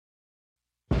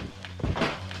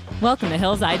Welcome to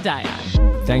Hills I Die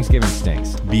On. Thanksgiving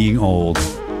stinks. Being old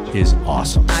is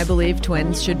awesome. I believe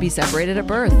twins should be separated at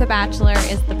birth. The Bachelor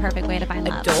is the perfect way to find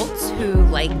love. Adults who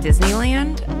like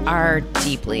Disneyland are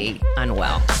deeply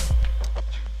unwell.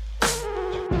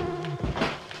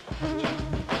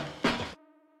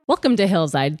 Welcome to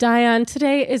Hills I Die On.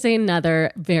 Today is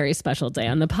another very special day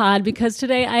on the pod because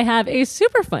today I have a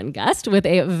super fun guest with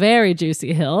a very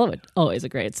juicy hill, which always a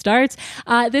great start.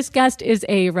 This guest is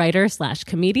a writer /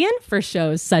 comedian for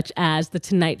shows such as The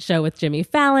Tonight Show with Jimmy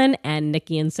Fallon and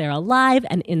Nikki and Sarah Live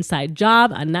and Inside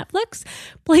Job on Netflix.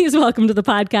 Please welcome to the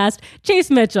podcast, Chase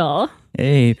Mitchell.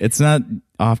 Hey, it's not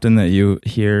often that you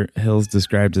hear hills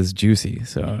described as juicy.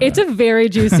 So It's a very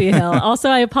juicy hill. Also,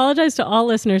 I apologize to all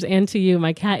listeners and to you.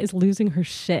 My cat is losing her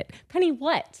shit. Penny,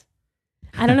 what?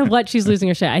 I don't know what she's losing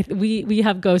her shit. We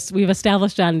have ghosts. We've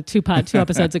established on two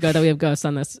episodes ago that we have ghosts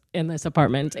in this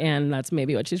apartment, and that's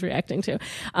maybe what she's reacting to.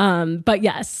 But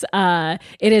yes,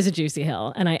 it is a juicy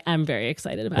hill, and I am very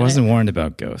excited about it. I wasn't warned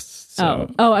about ghosts.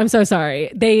 So. Oh, I'm so sorry.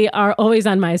 They are always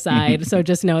on my side, so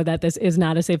just know that this is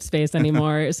not a safe space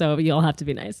anymore, so you'll have to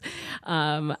be nice.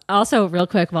 Also, real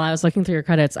quick, while I was looking through your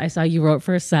credits, I saw you wrote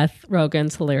for Seth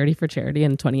Rogen's Hilarity for Charity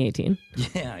in 2018.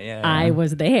 Yeah. I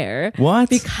was there. What?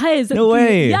 Because... No way.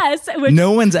 Yes.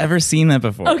 No one's ever seen that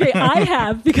before. Okay, I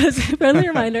have, because friendly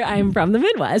reminder, I'm from the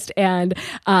Midwest, and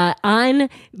on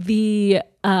the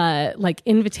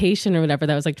invitation or whatever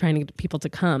that was like trying to get people to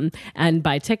come and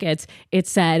buy tickets, it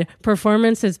said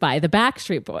performances by the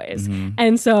Backstreet Boys. Mm-hmm.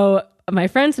 And so my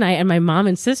friends and I and my mom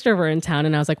and sister were in town,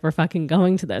 and I was like, we're fucking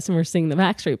going to this, and we're seeing the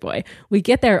Backstreet Boy. We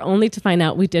get there only to find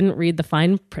out we didn't read the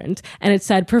fine print, and it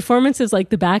said performances like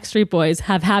the Backstreet Boys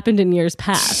have happened in years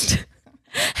past.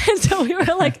 And so we were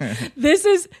like, this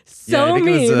is so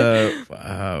mean.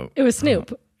 It was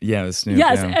Snoop. Yeah, it was Snoop.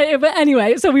 Yes. Yeah. But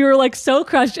anyway, so we were like so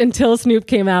crushed until Snoop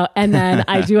came out. And then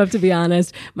I do have to be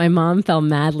honest, my mom fell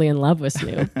madly in love with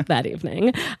Snoop that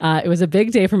evening. It was a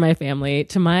big day for my family.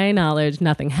 To my knowledge,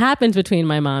 nothing happened between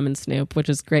my mom and Snoop, which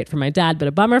is great for my dad, but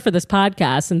a bummer for this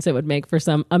podcast since it would make for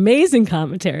some amazing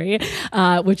commentary,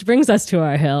 which brings us to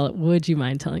our hill. Would you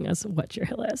mind telling us what your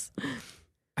hill is?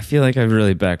 I feel like I've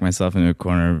really backed myself into a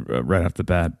corner right off the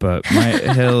bat, but my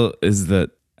hill is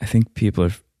that I think people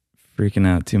are freaking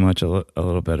out too much a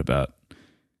little bit about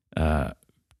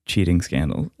cheating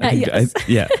scandals. Yes.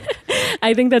 Yeah.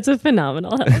 I think that's a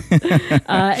phenomenal hill.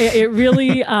 It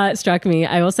really struck me.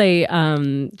 I will say,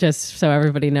 just so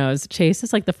everybody knows, Chase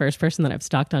is like the first person that I've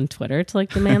stalked on Twitter to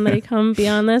like demand that he come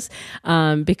beyond this,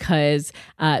 because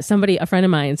a friend of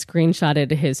mine,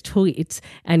 screenshotted his tweets,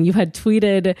 and you had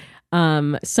tweeted,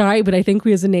 sorry, but I think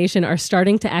we as a nation are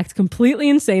starting to act completely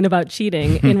insane about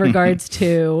cheating in regards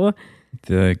to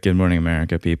the Good Morning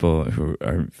America people who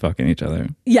are fucking each other.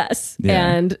 Yes.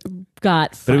 Yeah. And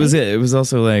got fined. But it was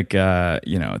also like,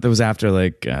 that was after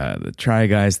like the Try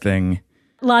Guys thing.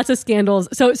 Lots of scandals.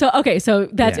 So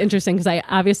that's interesting because I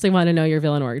obviously want to know your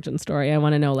villain origin story. I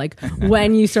want to know like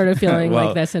when you started feeling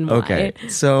like this and why. Okay.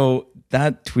 So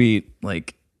that tweet,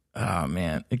 like, oh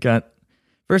man,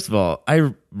 first of all,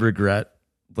 I regret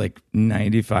like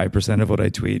 95% of what I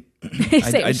tweet.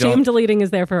 Shame deleting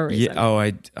is there for a reason.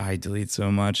 Yeah, I delete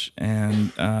so much,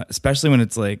 and especially when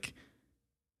it's like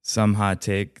some hot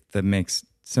take that makes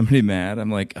somebody mad.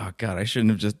 I'm like, oh god, I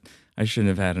shouldn't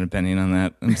have had an opinion on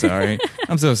that. I'm sorry.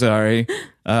 I'm so sorry.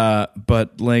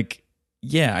 But like,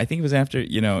 yeah, I think it was after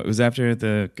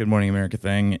the Good Morning America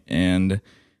thing, and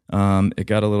it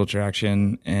got a little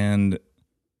traction, and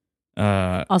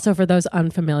also, for those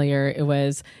unfamiliar, it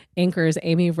was anchors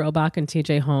Amy Robach and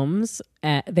TJ Holmes.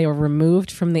 They were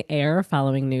removed from the air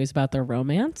following news about their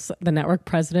romance. The network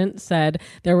president said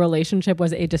their relationship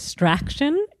was a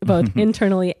distraction, both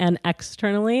internally and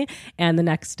externally, and the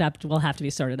next step will have to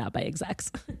be sorted out by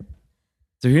execs.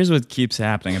 So here's what keeps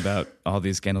happening about all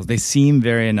these scandals. They seem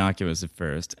very innocuous at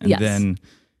first, and then,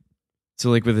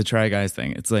 so like with the Try Guys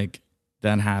thing, it's like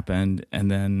that happened, and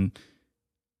then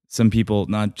some people,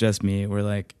 not just me, were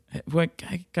like, "What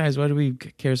guys? Why do we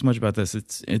care so much about this?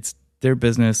 It's their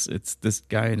business. It's this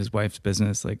guy and his wife's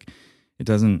business. Like, it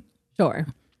doesn't." Sure.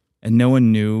 And no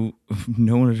one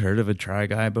had heard of a Try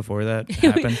Guy before that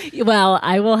happened. Well,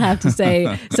 I will have to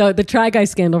say, so the Try Guy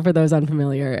scandal, for those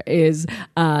unfamiliar,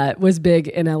 was big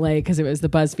in LA because it was the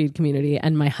BuzzFeed community,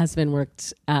 and my husband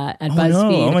worked at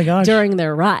BuzzFeed during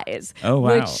their rise. Oh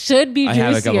wow! Which should be juicier. I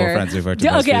have a couple of friends who've worked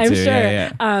at BuzzFeed okay, I'm too. sure.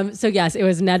 Yeah. So yes, it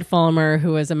was Ned Fulmer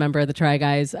who was a member of the Try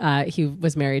Guys. He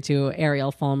was married to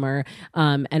Ariel Fulmer,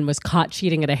 and was caught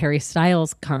cheating at a Harry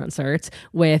Styles concert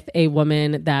with a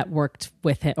woman that worked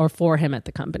with him or for him at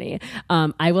the company.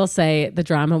 I will say the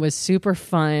drama was super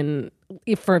fun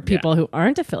for people who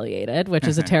aren't affiliated, which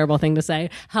is a terrible thing to say.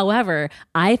 However,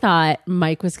 I thought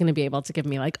Mike was going to be able to give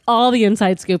me like all the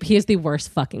inside scoop. He is the worst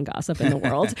fucking gossip in the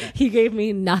world. He gave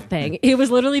me nothing. It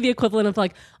was literally the equivalent of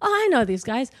like, oh, I know these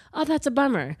guys. Oh, that's a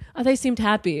bummer. Oh, they seemed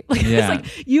happy. Like, it's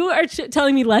like, you are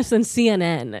telling me less than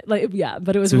CNN. Like, yeah,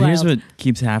 but it was wild. Here's what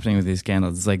keeps happening with these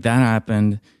scandals. It's like that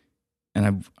happened,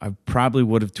 and I probably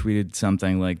would have tweeted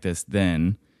something like this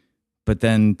then. But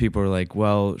then people were like,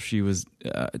 well, she was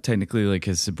technically like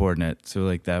his subordinate, so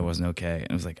like that wasn't okay. And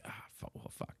it was like,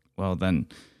 well, fuck. Well, then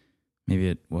maybe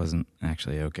it wasn't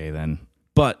actually okay then.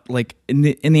 But like in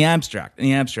the abstract,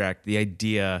 the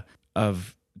idea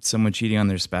of someone cheating on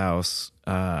their spouse,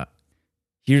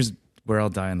 here's where I'll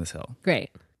die on this hill. Great.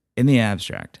 In the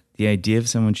abstract, the idea of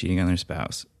someone cheating on their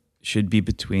spouse should be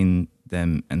between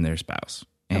them and their spouse.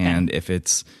 Okay. And if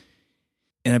it's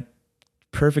in a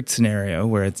perfect scenario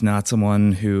where it's not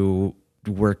someone who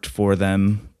worked for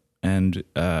them and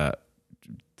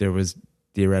there was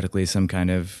theoretically some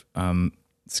kind of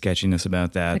sketchiness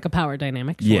about that, like a power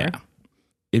dynamic. Sure. Yeah,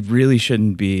 it really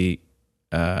shouldn't be.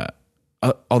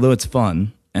 Although it's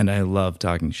fun and I love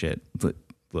talking shit.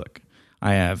 Look,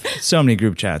 I have so many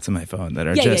group chats on my phone that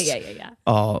are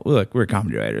all look. We're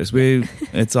comedy writers.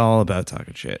 It's all about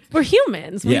talking shit. We're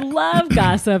humans. We love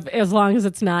gossip as long as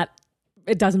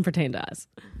it doesn't pertain to us.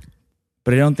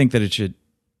 But I don't think that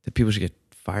people should get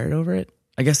fired over it.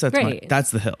 I guess that's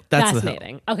the hill. That's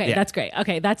fascinating. The hill. Okay, that's great.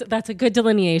 Okay, that's a good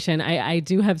delineation. I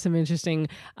do have some interesting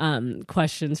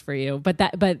questions for you, but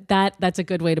that's a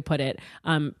good way to put it.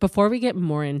 Before we get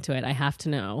more into it, I have to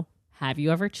know: have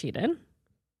you ever cheated?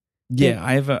 Yeah,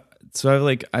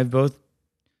 I've both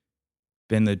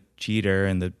been the cheater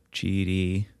and the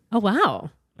cheatee. Oh wow,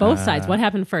 both sides. What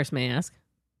happened first? May I ask?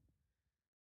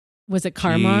 Was it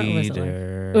karma? Or was it like,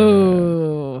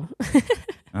 ooh.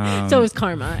 So it was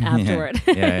karma afterward.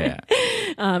 Yeah.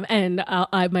 And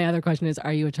my other question is,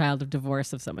 are you a child of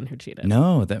divorce of someone who cheated?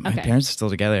 No, my parents are still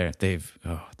together.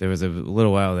 There was a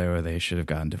little while there where they should have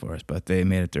gotten divorced, but they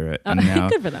made it through it. And now,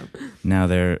 good for them. Now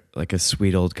they're like a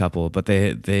sweet old couple, but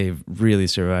they've really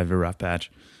survived a rough patch.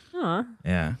 Aw.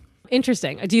 Yeah.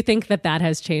 Interesting. Do you think that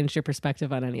has changed your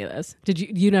perspective on any of this? Did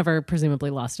you never presumably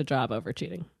lost a job over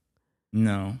cheating?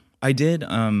 No. I did.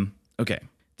 Okay.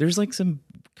 There's like some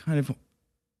kind of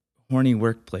horny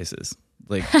workplaces.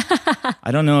 Like, I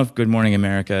don't know if Good Morning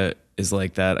America is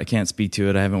like that. I can't speak to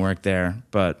it. I haven't worked there.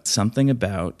 But something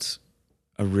about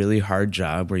a really hard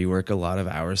job where you work a lot of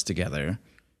hours together,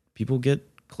 people get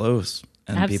close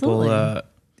and Absolutely. people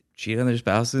cheat on their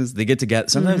spouses. They get to get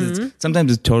sometimes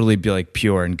it's totally be like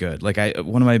pure and good. Like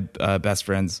one of my best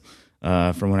friends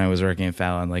from when I was working at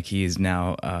Fallon, like he's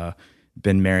now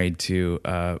been married to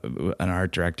an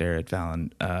art director at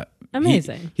Fallon.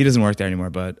 Amazing. He doesn't work there anymore,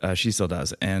 but she still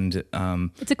does. And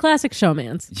it's a classic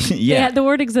showman's. Yeah, the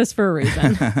word exists for a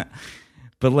reason.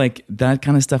 But like that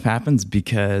kind of stuff happens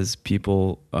because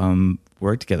people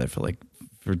work together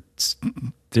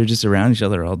they're just around each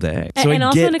other all day. So and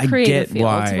also in a creative field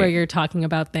where you're talking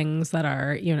about things that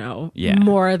are,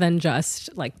 more than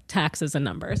just like taxes and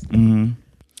numbers. Mm-hmm.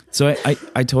 So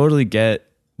I totally get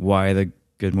why the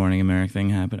Good Morning America thing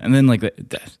happened. And then like,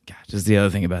 just the other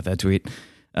thing about that tweet.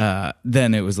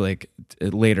 Then it was like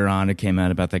later on it came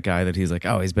out about that guy that he's like,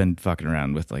 oh, he's been fucking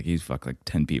around with like, he's fucked like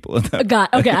 10 people. God,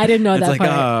 okay, I didn't know that it's like,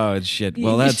 part. Oh shit.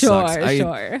 Well, that sucks.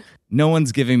 Sure. No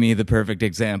one's giving me the perfect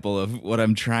example of what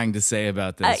I'm trying to say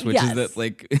about this, which is that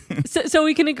like... so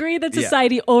we can agree that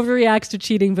society overreacts to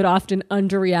cheating, but often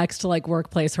underreacts to like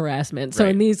workplace harassment. So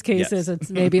in these cases, it's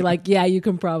maybe like, yeah, you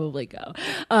can probably go.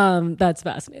 That's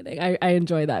fascinating. I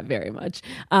enjoy that very much.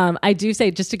 I do say,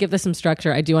 just to give this some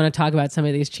structure, I do want to talk about some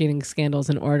of these cheating scandals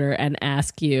in order and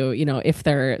ask you, if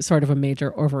they're sort of a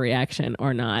major overreaction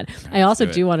or not. I also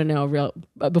do want to know,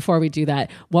 before we do that,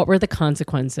 what were the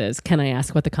consequences? Can I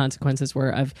ask what the consequences were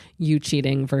of you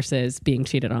cheating versus being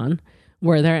cheated on?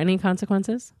 Were there any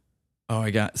consequences? Oh,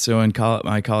 in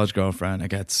my college girlfriend, I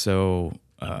got so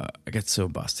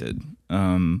busted.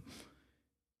 I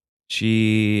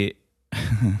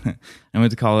went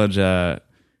to college in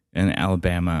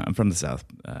Alabama. I'm from the South,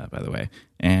 by the way.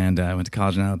 And I went to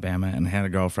college in Alabama and had a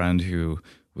girlfriend who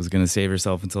was going to save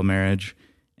herself until marriage.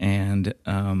 And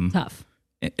tough.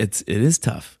 It is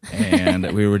tough.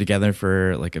 And we were together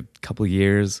for like a couple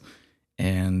years,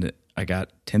 and I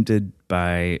got tempted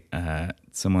by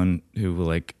someone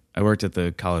who I worked at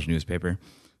the college newspaper.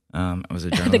 I was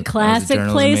a journalist. The classic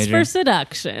place for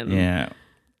seduction. Yeah.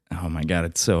 Oh my God,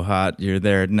 it's so hot. You're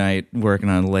there at night working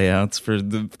on layouts for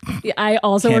the I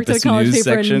also worked at a college paper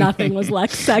section. And nothing was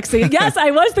less sexy. Yes,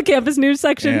 I was the campus news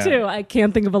section too. I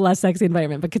can't think of a less sexy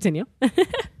environment, but continue.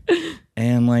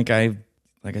 And like I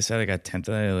said, I got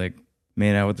tempted. I like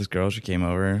made out with this girl. She came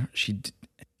over.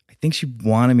 I think she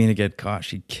wanted me to get caught.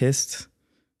 She kissed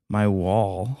my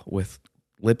wall with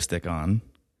lipstick on,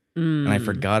 and I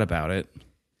forgot about it.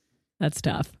 That's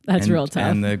tough. That's real tough.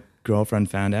 And the girlfriend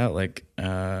found out like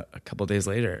a couple days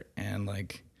later, and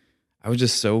like I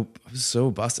was so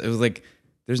busted. It was like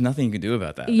there's nothing you can do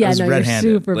about that. Yeah, I was no, red-handed,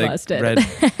 you're super like, busted. red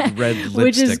lipstick,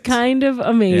 which is kind of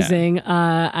amazing.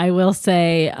 I will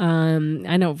say,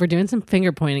 I know we're doing some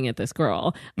finger pointing at this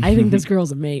girl. I think this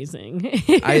girl's amazing.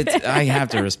 I have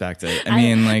to respect it. I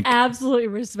mean, like absolutely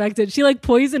respect it. She like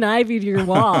poison ivied your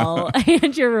wall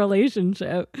and your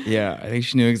relationship. Yeah, I think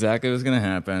she knew exactly what was going to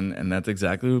happen, and that's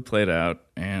exactly what played out.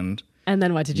 And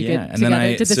then what? Did you get and together?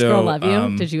 then Did this girl love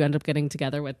you? Did you end up getting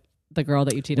together with the girl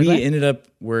that you cheated with?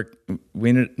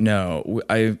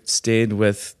 I stayed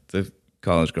with the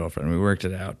college girlfriend. We worked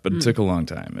it out, but it took a long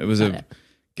time. It was it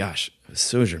was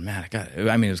so dramatic.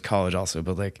 I mean, it was college also,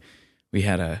 but like we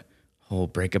had a whole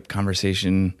breakup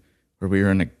conversation where we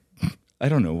were I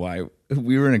don't know why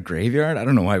we were in a graveyard. I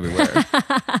don't know why we were.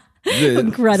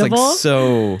 Incredible. It's like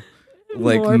so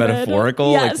like Morbid.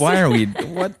 Metaphorical. Yes. Like why are we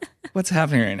what's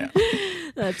happening right now?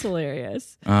 That's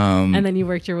hilarious. And then you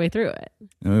worked your way through it.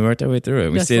 And we worked our way through it.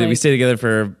 We Just stayed like- together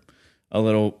for a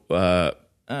little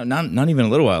not even a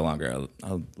little while longer,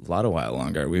 a lot of while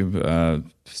longer. We've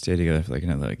stayed together for like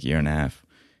another like year and a half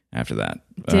after that.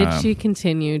 Did she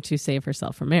continue to save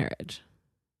herself for marriage?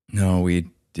 No, we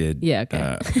did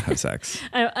okay. have sex.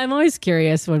 I'm always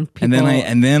curious when people...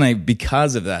 And then I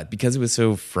because of that, because it was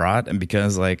so fraught and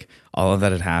because like all of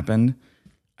that had happened,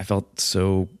 I felt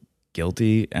so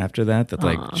guilty after that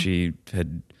like she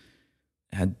had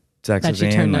sex that with she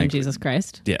me turned and, on like, Jesus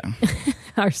Christ, yeah.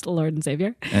 our Lord and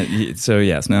Savior. So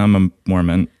yes, now I'm a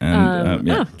Mormon, and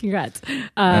yeah. Oh, congrats!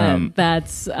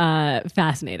 That's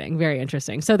fascinating, very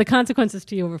interesting. So the consequences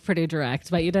to you were pretty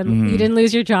direct, but you didn't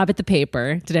lose your job at the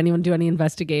paper. Did anyone do any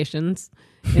investigations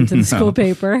into the school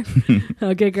paper?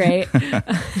 Okay, great.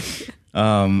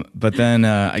 But then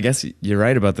I guess you're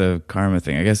right about the karma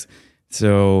thing. I guess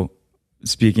so.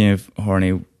 Speaking of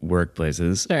horny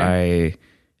workplaces, Sure.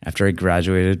 After I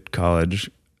graduated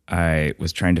college, I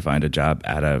was trying to find a job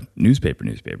at a newspaper,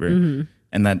 and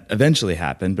that eventually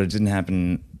happened, but it didn't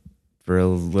happen for a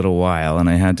little while,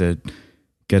 and I had to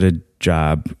get a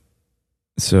job.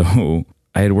 So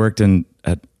I had worked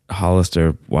at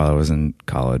Hollister while I was in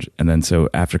college, and then so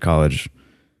after college,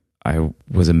 I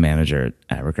was a manager at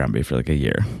Abercrombie for like a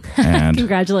year. And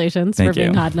Congratulations for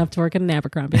being hot enough to work at an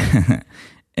Abercrombie.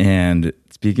 And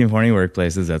speaking of horny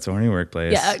workplaces, that's a horny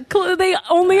workplace. Yeah, they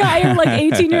only hire like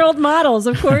 18-year-old models.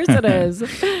 Of course it is.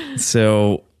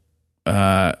 So,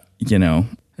 I think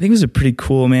it was a pretty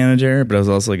cool manager, but I was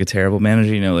also like a terrible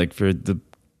manager,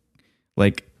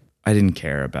 like I didn't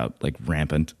care about like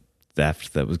rampant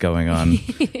theft that was going on.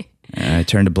 I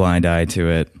turned a blind eye to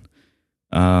it.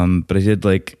 But I did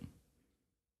like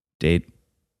date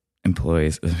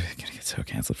employees. I'm gonna get so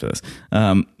canceled for this.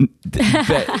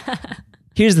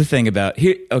 Here's the thing about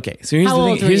here. Okay, so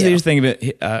here's the thing about.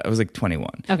 I was like 21.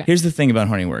 Okay. Here's the thing about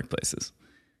horny workplaces,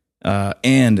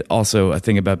 and also a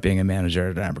thing about being a manager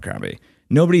at Abercrombie.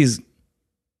 Nobody's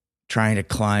trying to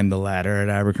climb the ladder at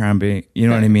Abercrombie. You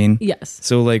know what I mean? Yes.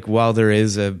 So like, while there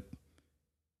is a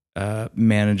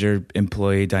manager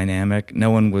employee dynamic,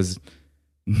 no one was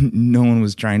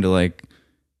trying to like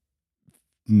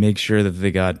make sure that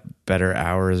they got better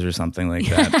hours or something like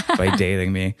that by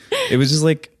dating me. It was just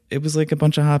like. It was like a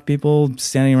bunch of hot people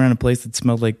standing around a place that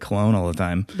smelled like cologne all the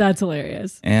time. That's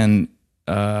hilarious. And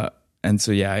so,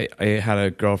 yeah, I had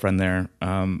a girlfriend there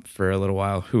for a little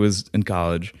while who was in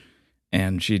college,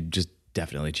 and she just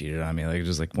definitely cheated on me, like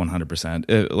just like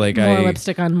 100%. More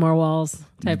lipstick on more walls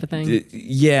type of thing.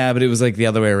 Yeah, but it was like the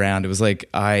other way around. It was like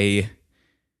I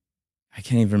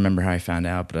can't even remember how I found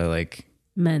out, but I like...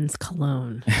 Men's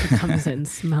cologne. It comes in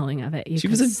smelling of it. You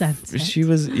could sense it. She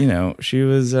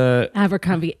was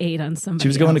Abercrombie ate on somebody. She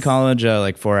was going else. to college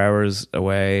like 4 hours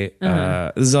away.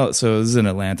 This is in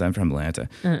Atlanta. I'm from Atlanta.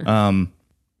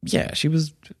 Yeah, she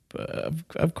was.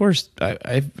 Of course,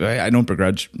 I don't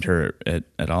begrudge her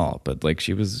at all. But like,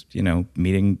 she was,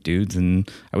 meeting dudes, and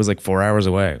I was like 4 hours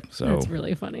away. So that's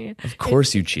really funny. Of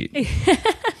course, you cheat.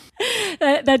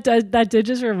 That did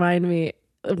just remind me.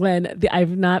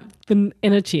 I've not been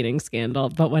in a cheating scandal,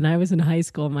 but when I was in high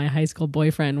school, my high school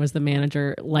boyfriend was the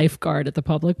manager lifeguard at the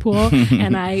public pool,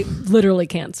 and I literally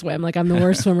can't swim. Like, I'm the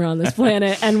worst swimmer on this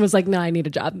planet, and was like, no, I need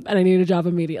a job, and I need a job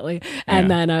immediately.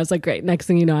 And then I was like, great. Next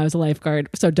thing you know, I was a lifeguard.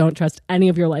 So don't trust any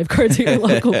of your lifeguards at your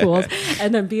local pools.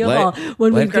 And then be of all,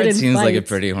 when we get in seems fights, like a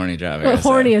pretty horny job.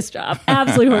 horniest job,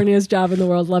 absolutely horniest job in the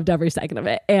world. Loved every second of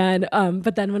it. And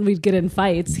but then when we'd get in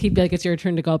fights, he'd be like, "It's your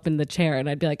turn to go up in the chair," and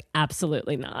I'd be like,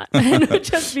 "Absolutely not," and it would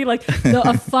just be like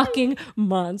a fucking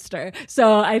monster.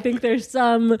 So I think there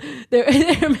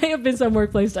may have been some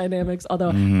workplace dynamics,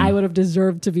 although I would have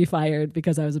deserved to be fired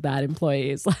because I was a bad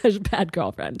employee / bad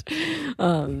girlfriend.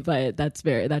 But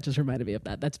that just reminded me of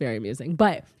that. That's very amusing.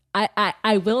 But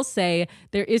I will say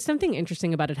there is something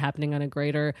interesting about it happening on a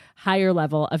greater, higher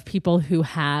level of people who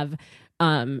have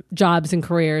jobs and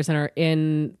careers and are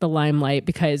in the limelight,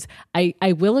 because I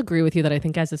will agree with you that I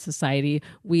think as a society,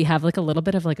 we have like a little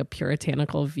bit of like a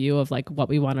puritanical view of like what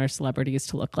we want our celebrities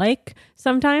to look like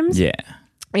sometimes. Yeah.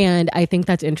 And I think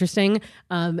that's interesting.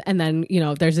 And then,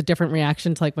 there's a different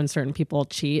reaction to like when certain people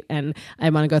cheat. And I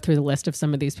want to go through the list of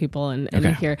some of these people and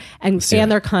hear and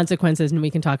their consequences, and we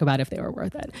can talk about if they were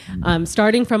worth it.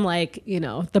 Starting from like,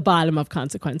 the bottom of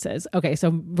consequences. Okay.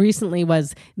 So recently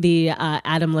was the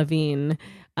Adam Levine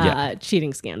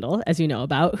cheating scandal, as you know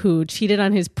about, who cheated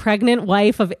on his pregnant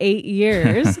wife of 8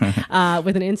 years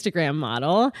with an Instagram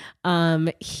model.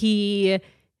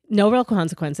 No real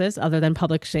consequences other than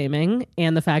public shaming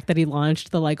and the fact that he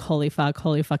launched the like, holy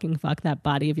fucking fuck, that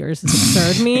body of yours is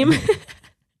absurd meme.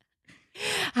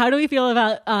 How do we feel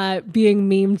about being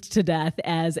memed to death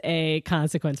as a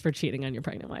consequence for cheating on your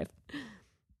pregnant wife?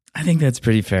 I think that's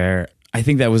pretty fair. I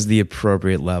think that was the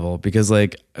appropriate level because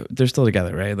like they're still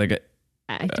together, right? Like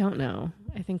I don't know.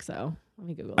 I think so. Let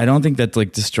me Google. I don't think that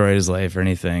like destroyed his life or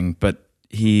anything, but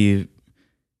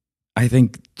I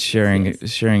think sharing his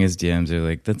DMs are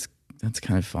like that's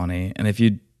kind of funny, and if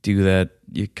you do that,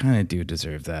 you kind of do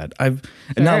deserve that.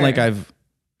 Not like I've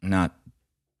not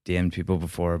DM'd people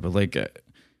before, but like I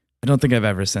don't think I've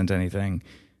ever sent anything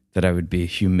that I would be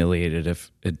humiliated if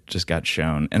it just got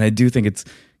shown, and I do think it's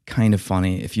kind of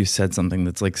funny if you said something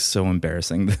that's like so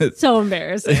embarrassing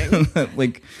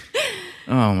like.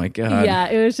 Oh my God. Yeah,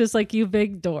 it was just like, you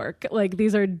big dork. Like,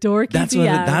 these are dorky That's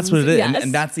DMs. what it is. Yes.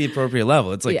 And that's the appropriate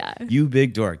level. It's like, you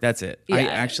big dork. That's it. Yeah. I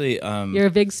actually... You're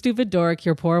a big stupid dork.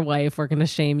 Your poor wife. We're going to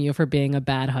shame you for being a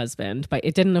bad husband. But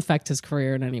it didn't affect his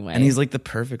career in any way. And he's like the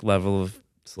perfect level of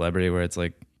celebrity where it's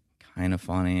like kind of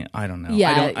funny. I don't know.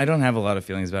 Yeah. I don't have a lot of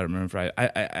feelings about him.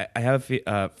 I have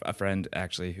a friend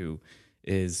actually who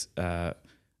is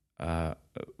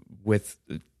with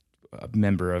a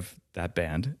member of that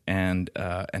band, and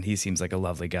he seems like a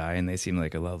lovely guy, and they seem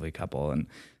like a lovely couple, and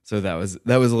so that was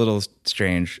a little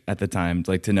strange at the time,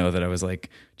 like to know that I was like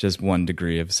just 1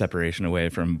 degree of separation away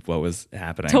from what was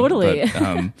happening. Totally. But,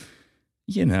 I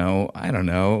don't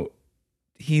know.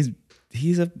 He's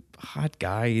a hot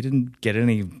guy. He didn't get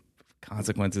any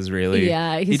consequences really.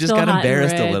 Yeah, he just got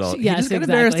embarrassed a little. Yes, he just got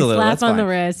embarrassed a little. Slap That's on fine. the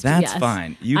wrist. That's yes.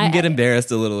 fine. You can get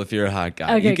embarrassed a little if you're a hot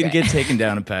guy. Okay, you can great. get taken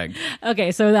down a peg.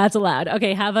 Okay, so that's allowed.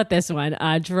 Okay, how about this one?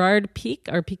 Gerard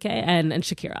Piqué and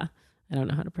Shakira. I don't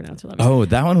know how to pronounce her last name. Oh,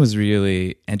 that one was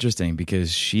really interesting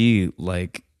because she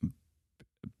like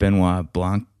Benoit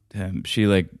Blanc him. She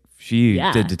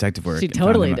did detective work. She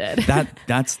totally did.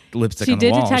 That's lipstick she on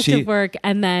the wall. She did detective work,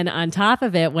 and then on top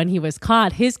of it, when he was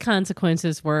caught, his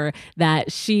consequences were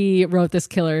that she wrote this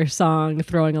killer song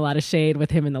throwing a lot of shade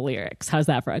with him in the lyrics. How's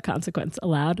that for a consequence?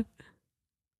 Allowed?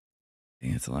 I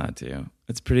think it's allowed to.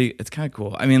 It's kind of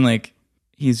cool. I mean, like,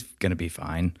 he's gonna be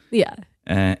fine. Yeah.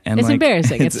 And it's like,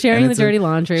 embarrassing. It's sharing the dirty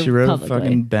laundry. She wrote publicly. a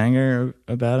fucking banger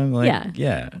about him. Like,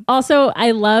 yeah. Also,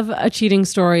 I love a cheating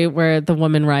story where the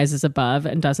woman rises above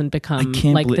and doesn't become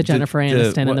like the Jennifer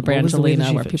Aniston and the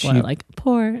Brangelina, where people are like,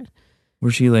 poor.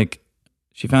 Where she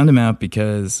found him out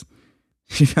because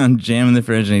she found jam in the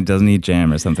fridge and he doesn't eat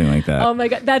jam or something like that. Oh my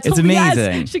God. It's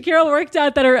amazing. Yes. Shakira worked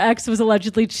out that her ex was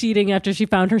allegedly cheating after she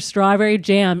found her strawberry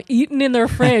jam eaten in their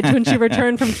fridge when she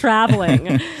returned from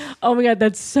traveling. Oh my God.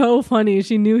 That's so funny.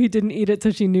 She knew he didn't eat it,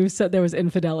 so she knew there was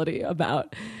infidelity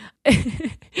about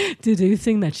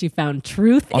deducing that she found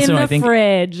truth also, in the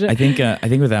fridge. I think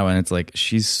with that one, it's like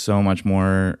she's so much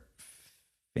more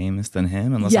famous than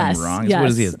him, unless I'm wrong. Yes. What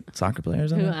is he, a soccer player or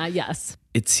something? Yes.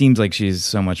 It seems like she's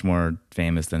so much more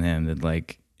famous than him that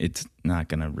like it's not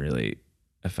gonna really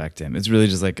affect him. It's really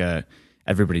just like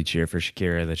everybody cheer for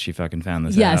Shakira that she fucking found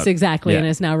this out. Yes, exactly. Yeah. And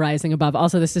is now rising above.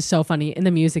 Also, this is so funny. In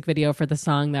the music video for the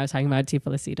song that I was talking about, T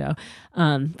Felicito,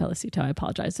 I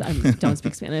apologize. I don't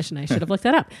speak Spanish and I should have looked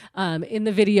that up. In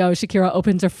the video, Shakira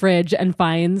opens a fridge and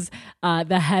finds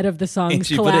the head of the song's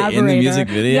she put collaborator. it in the music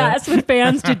video? Yes, with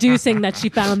fans deducing that she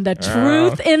found the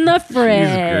truth in the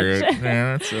fridge.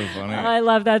 Man, that's so funny. I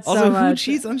love that so Also, who much.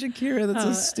 cheats on Shakira? That's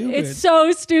so stupid. It's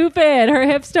so stupid. Her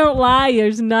hips don't lie.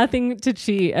 There's nothing to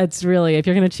cheat. It's really, if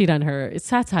you're going to cheat on her, that's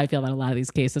how I feel about a lot of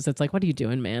these cases. It's like, what are you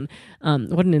doing, man?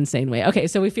 What an insane way. Okay,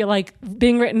 so we feel like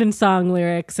being written in song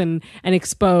lyrics and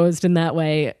exposed in that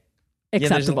way,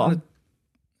 acceptable.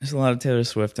 There's a lot of Taylor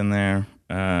Swift in there.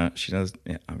 She does,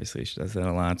 obviously she does that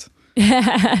a lot.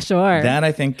 Sure. That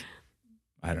I think,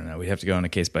 I don't know. We have to go on a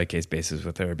case by case basis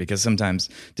with her because sometimes,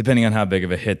 depending on how big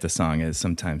of a hit the song is,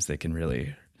 sometimes they can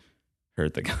really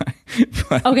hurt the guy.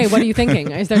 But, Okay, what are you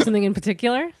thinking? Is there something in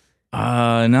particular?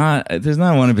 there's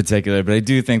not one in particular, but I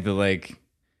do think that like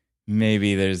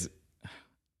maybe there's,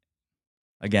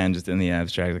 again, just in the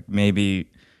abstract, like maybe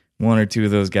one or two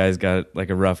of those guys got like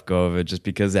a rough go of it just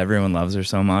because everyone loves her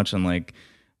so much, and like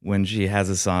when she has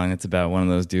a song, it's about one of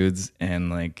those dudes, and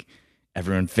like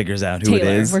everyone figures out who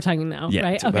Taylor, it is. we're talking now, Yeah,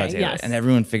 right? it's about Okay, Taylor. yes. And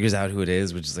everyone figures out who it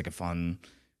is, which is like a fun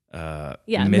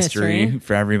Yeah, mystery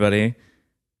for everybody.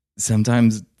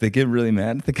 Sometimes they get really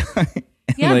mad at the guy.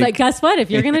 Yeah, Like- but guess what? If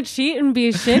you're gonna cheat and be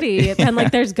shitty, then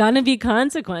like there's gonna be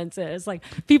consequences. Like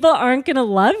people aren't gonna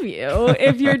love you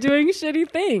if you're doing shitty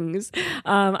things.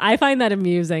 I find that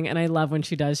amusing, and I love when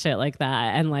she does shit like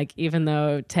that. And like even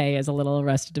though Tay is a little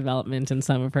Arrested Development in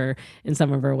some of her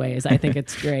ways, I think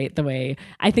it's great the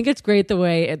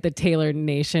way the Taylor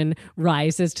Nation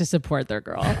rises to support their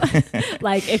girl.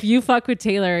 Like if you fuck with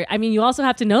Taylor, I mean, you also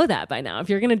have to know that by now. If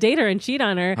you're gonna date her and cheat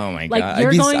on her, Oh my like god! you're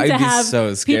I'd be, going I'd to be have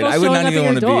so scared. people I would showing not up even at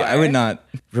want to your be. door. I would not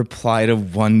reply to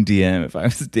one DM if I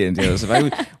was dating Taylor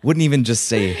Swift. Wouldn't even just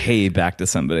say "Hey" back to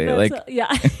somebody. Like yeah,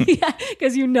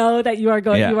 because you know that you are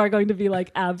going Yeah. to be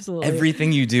like absolutely.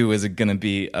 everything you do is going to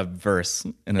be a verse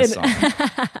in a song.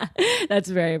 That's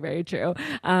very, very true.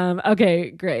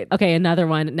 Okay, great. Okay, another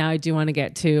one. Now I do want to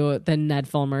get to the Ned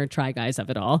Fulmer Try Guys of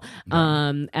it all.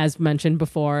 As mentioned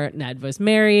before, Ned was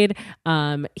married.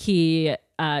 He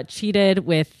cheated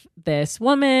with this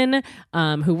woman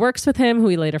who works with him, who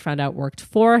he later found out worked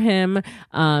for him.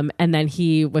 And then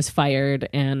he was fired,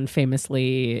 and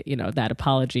famously, that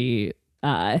apology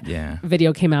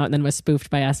video came out and then was spoofed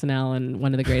by SNL, and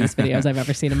one of the greatest videos I've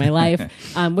ever seen in my life,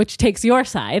 which takes your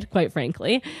side, quite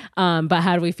frankly. But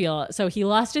how do we feel? So he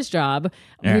lost his job. All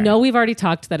We right. know we've already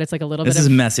talked that it's like a little This bit is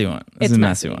of a messy one. This is a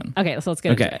messy one. Okay, so let's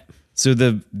get into it. So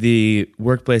the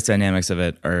workplace dynamics of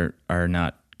it are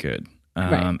not good.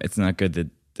 Right. It's not good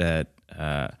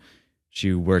that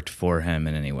she worked for him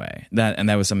in any way.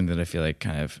 That was something that I feel like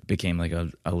kind of became like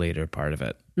a later part of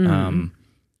it.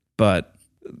 But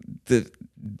the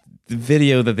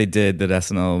video that they did that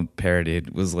SNL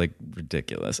parodied was like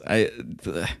ridiculous.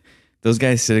 Those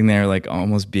guys sitting there like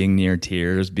almost being near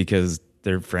tears because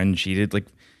their friend cheated. Like,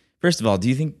 first of all, do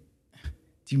you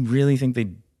really think they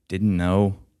didn't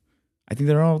know? I think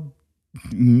they're all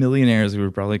millionaires who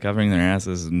were probably covering their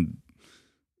asses, and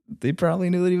they probably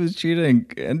knew that he was cheating,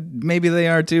 and maybe they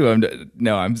are too.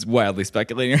 I'm wildly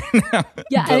speculating right now.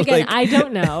 Yeah, But, and again, like- I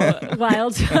don't know.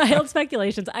 Wild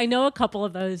speculations. I know a couple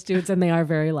of those dudes, and they are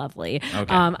very lovely.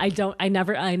 Okay. I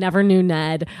never knew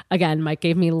Ned. Again, Mike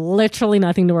gave me literally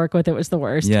nothing to work with. It was the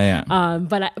worst. Yeah.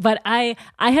 But I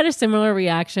had a similar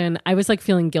reaction. I was like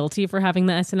feeling guilty for having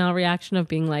the SNL reaction of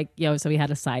being like, yo, so he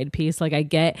had a side piece. Like I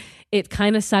get it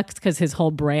kind of sucks because his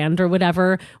whole brand or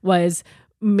whatever was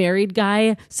married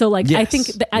guy. So like I Yes. think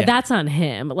Yeah. that's on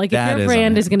him. Like That if is your on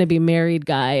brand him. is going to be married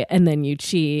guy and then you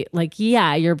cheat, like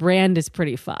yeah, your brand is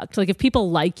pretty fucked. Like if people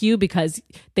like you because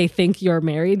they think you're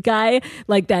married guy,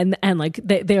 like then and like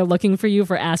they're looking for you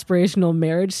for aspirational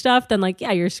marriage stuff, then like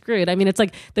yeah, you're screwed. I mean, it's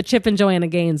like the Chip and Joanna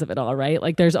Gaines of it all, right?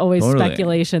 Like there's always Totally.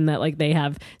 speculation that like they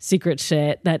have secret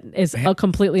shit that is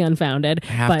completely unfounded.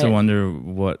 I have to wonder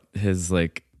what his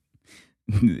like.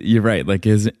 You're right. Like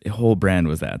his whole brand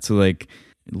was that. So like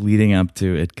leading up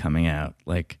to it coming out,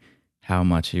 like how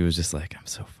much he was just like, I'm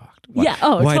so fucked. Yeah,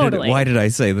 totally. Why did I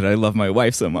say that I love my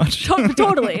wife so much?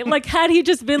 Totally. Like, had he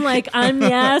just been like, I'm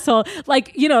the asshole,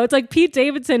 like, it's like Pete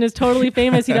Davidson is totally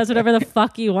famous. He does whatever the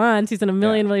fuck he wants. He's in a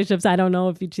million relationships. I don't know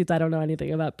if he cheats. I don't know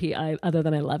anything about Pete other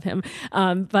than I love him.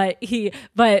 But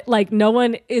like, no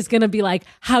one is going to be like,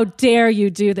 how dare you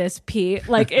do this, Pete?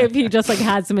 Like, if he just like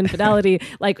had some infidelity,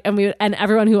 like, and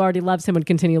everyone who already loves him would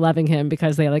continue loving him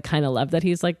because they like kind of love that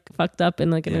he's like fucked up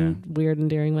in like a weird,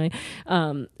 endearing way.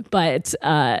 I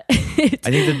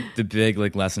think the big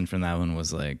like lesson from that one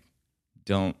was like,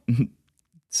 don't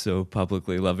so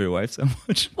publicly love your wife so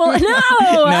much. Well, no,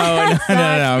 no.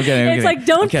 I'm kidding. It's like,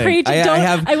 don't preach.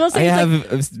 I will say, I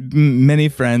have many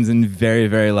friends in very,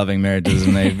 very loving marriages,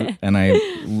 and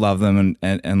I love them,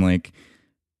 and like,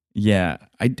 yeah,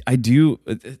 I do.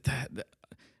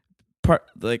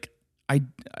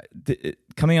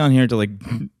 Coming on here to like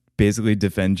basically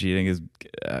defend cheating is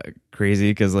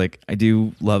crazy because like I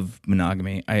do love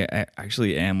monogamy. I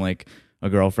actually am like a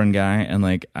girlfriend guy, and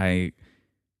like I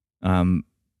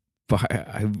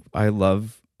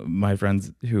love my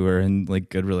friends who are in like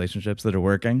good relationships that are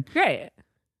working. Great.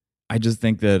 I just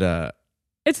think that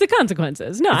it's the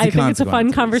consequences. No, I think it's a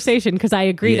fun conversation because I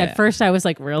agreed. Yeah. At first I was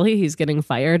like, really? He's getting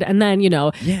fired? And then,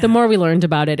 the more we learned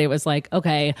about it, it was like,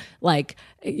 okay, like,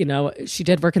 she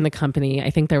did work in the company.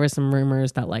 I think there was some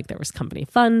rumors that like there was company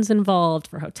funds involved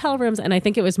for hotel rooms. And I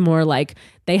think it was more like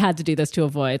they had to do this to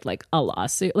avoid like a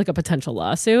lawsuit, like a potential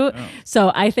lawsuit. Oh.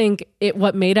 So I think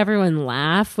what made everyone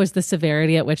laugh was the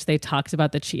severity at which they talked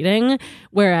about the cheating.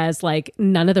 Whereas like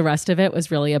none of the rest of it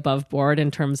was really above board in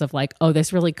terms of like, oh,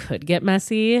 this really could get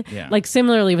messy. Yeah. Like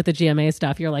similarly with the GMA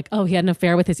stuff, you're like, oh, he had an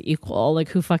affair with his equal. Like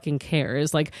who fucking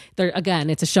cares? Like again,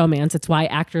 it's a showmance. It's why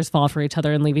actors fall for each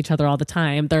other and leave each other all the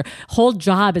time. Their whole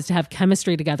job is to have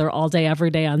chemistry together all day, every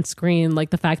day on screen. Like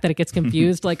the fact that it gets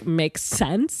confused, like makes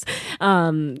sense.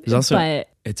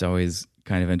 It's always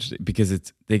kind of interesting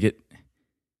because they get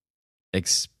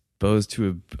exposed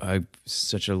to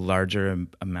such a larger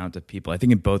amount of people. I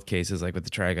think in both cases, like with the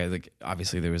Try Guys, like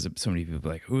obviously there was so many people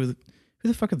like who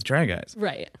the fuck are the Try Guys,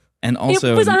 right? And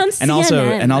also, it was on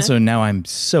CNN. and also now I'm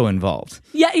so involved.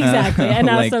 Yeah, exactly. And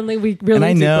now like, suddenly we really. And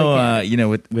I know,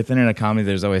 with internet comedy,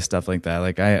 there's always stuff like that.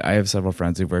 Like I have several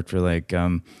friends who worked for like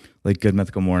Good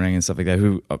Mythical Morning and stuff like that.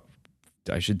 Who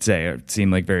I should say seem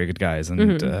like very good guys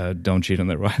and don't cheat on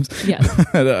their wives.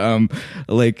 Yeah.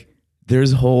 Like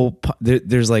there's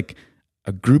there's like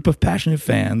a group of passionate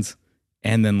fans,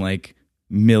 and then like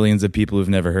millions of people who've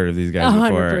never heard of these guys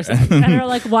 100%. Before. And are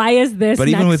like, why is this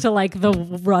next to like the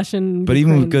Russian? But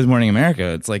even with Good Morning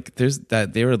America, it's like there's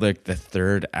that they were like the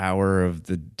third hour of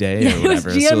the day or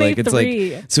whatever. So like it's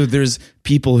like so there's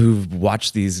people who've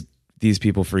watched these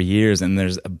people for years, and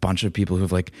there's a bunch of people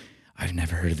who've like, I've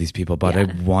never heard of these people, but I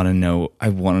want to know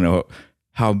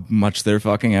how much they're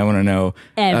fucking. I want to know.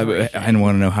 I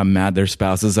want to know how mad their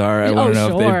spouses are. I want to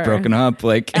know if they've broken up.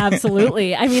 Like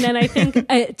absolutely. I mean, and I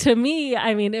think to me,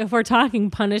 I mean, if we're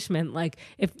talking punishment, like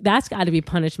if that's got to be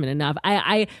punishment enough.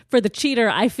 I for the cheater,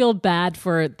 I feel bad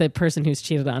for the person who's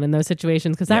cheated on in those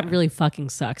situations because that really fucking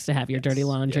sucks to have your dirty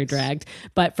laundry dragged.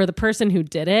 But for the person who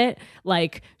did it,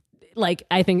 like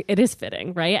I think it is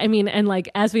fitting, right? I mean, and like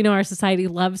as we know, our society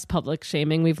loves public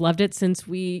shaming. We've loved it since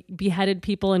we beheaded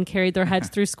people and carried their heads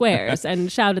through squares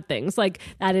and shouted things. Like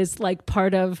that is like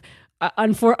part of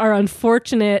our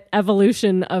unfortunate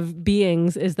evolution of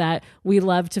beings is that we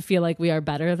love to feel like we are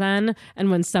better than. And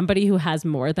when somebody who has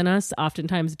more than us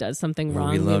oftentimes does something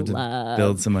wrong, we love to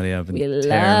build somebody up and tear them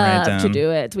right down. To do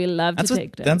it. We love to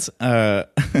take down. That's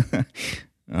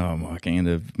oh, I'm walking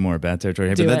into more bad territory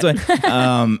here, but that's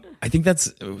why I think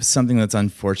that's something that's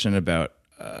unfortunate about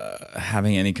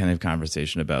having any kind of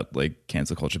conversation about like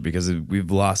cancel culture, because we've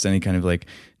lost any kind of like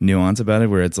nuance about it,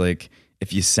 where it's like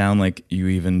if you sound like you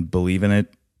even believe in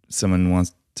it, someone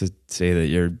wants to say that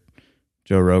you're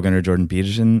Joe Rogan or Jordan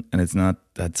Peterson, and it's not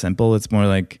that simple. It's more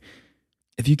like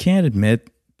if you can't admit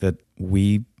that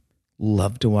we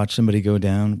love to watch somebody go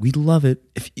down, we love it.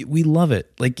 We love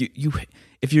it. Like you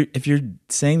if you're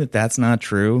saying that that's not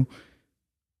true,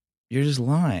 you're just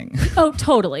lying. Oh,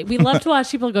 totally. We love to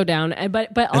watch people go down, but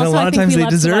also and a lot of times they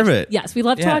deserve it. Yes, we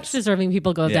love to watch deserving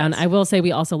people go down. I will say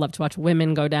we also love to watch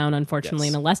women go down, unfortunately,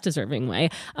 in a less deserving way.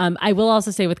 I will also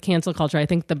say with cancel culture, I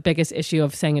think the biggest issue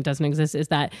of saying it doesn't exist is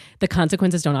that the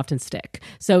consequences don't often stick.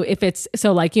 So if it's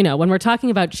like, when we're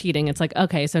talking about cheating, it's like,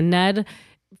 okay, so Ned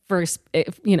first,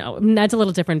 Ned's a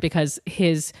little different because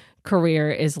his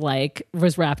career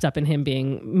was wrapped up in him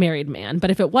being married man.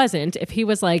 But if it wasn't, if he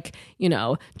was like,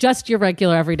 just your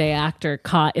regular everyday actor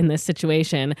caught in this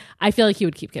situation, I feel like he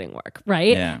would keep getting work,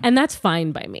 right? Yeah. And that's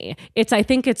fine by me. I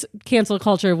think it's cancel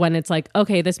culture when it's like,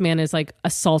 okay, this man is like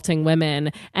assaulting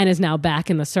women and is now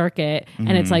back in the circuit. Mm-hmm.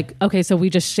 And it's like, okay, so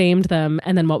we just shamed them.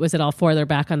 And then what was it all for? They're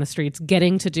back on the streets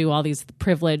getting to do all these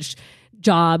privileged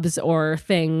jobs or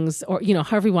things, or,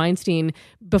 Harvey Weinstein,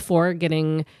 before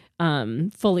getting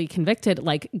fully convicted,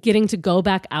 like getting to go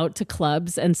back out to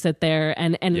clubs and sit there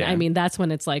and I mean, that's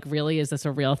when it's like, really, is this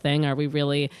a real thing? Are we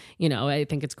really, I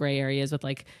think it's gray areas with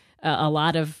like a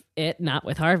lot of it, not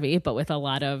with Harvey, but with a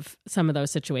lot of some of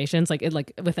those situations, like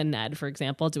with a Ned, for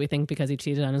example. Do we think because he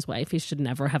cheated on his wife, he should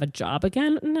never have a job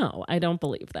again? No, I don't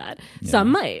believe that.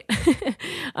 Some might.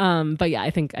 But yeah, I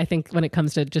think when it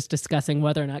comes to just discussing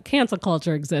whether or not cancel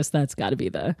culture exists, that's got to be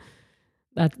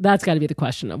that's got to be the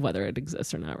question of whether it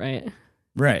exists or not, right?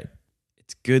 Right.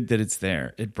 It's good that it's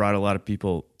there. It brought a lot of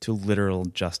people to literal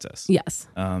justice. Yes.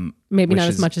 Maybe not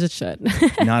as much as it should.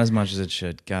 Not as much as it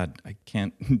should. God, I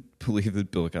can't believe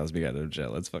that Bill Cosby got out of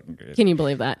jail. That's fucking crazy. Can you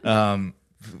believe that?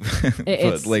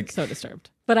 It's like so disturbed.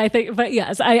 But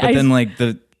yes, then like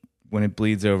when it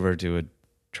bleeds over to a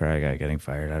try guy getting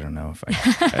fired, I don't know if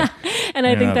I and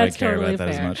I think that's totally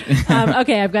fair.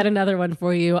 Okay, I've got another one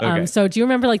for you. Okay. So do you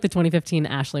remember like the 2015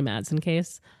 Ashley Madison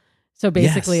case? So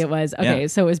basically Yes. it was, okay,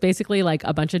 so it was basically like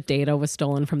a bunch of data was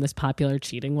stolen from this popular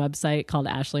cheating website called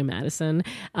Ashley Madison.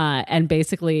 And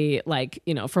basically like,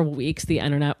 for weeks, the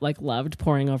internet like loved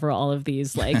poring over all of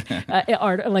these like,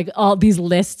 all these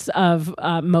lists of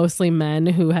mostly men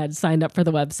who had signed up for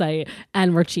the website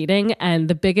and were cheating. And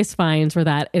the biggest finds were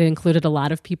that it included a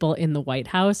lot of people in the White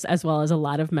House, as well as a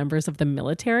lot of members of the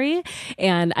military.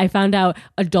 And I found out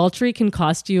adultery can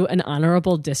cost you an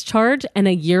honorable discharge and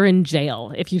a year in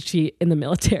jail if you cheat in the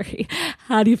military.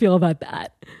 How do you feel about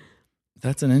that?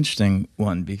 That's an interesting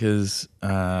one because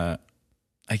I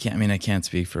can't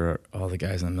speak for all the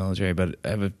guys in the military, but I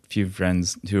have a few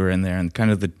friends who are in there, and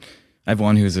I have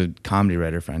one who's a comedy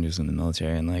writer friend who's in the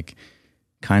military, and like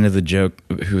kind of the joke,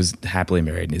 who's happily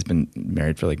married and he's been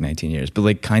married for like 19 years, but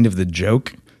like kind of the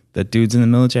joke that dudes in the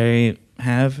military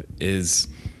have is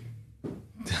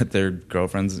that their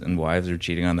girlfriends and wives are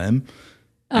cheating on them.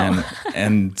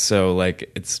 And so like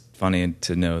it's funny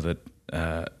to know that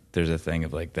there's a thing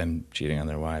of like them cheating on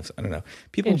their wives. I don't know.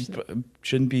 People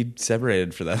shouldn't be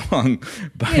separated for that long.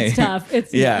 It's tough.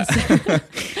 It's yeah. Yes.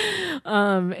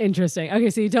 Interesting. Okay,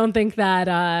 so you don't think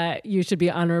that you should be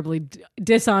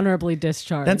dishonorably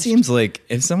discharged? That seems like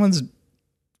if someone's.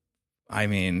 I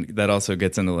mean, that also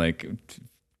gets into like,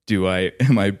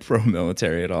 am I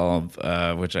pro-military at all?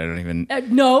 Which I don't even.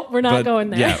 No, we're not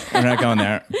going there. Yeah, we're not going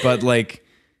there. But like,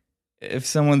 if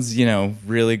someone's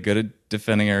really good at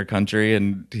defending our country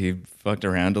and he fucked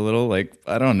around a little, like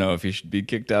I don't know if he should be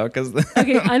kicked out because.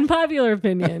 Okay, unpopular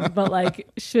opinion, but like,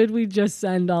 should we just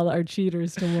send all our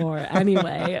cheaters to war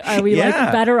anyway? Are we like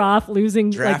better off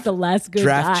losing like the less good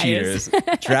guys? Cheaters.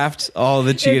 Draft all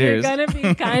the cheaters. If you're gonna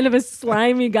be kind of a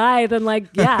slimy guy, then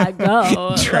like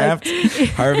go draft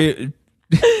Harvey.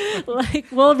 Like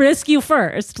we'll risk you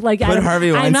first. Like put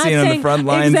Harvey Weinstein on the front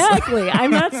lines. Exactly. I'm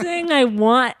not saying I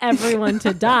want everyone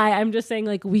to die. I'm just saying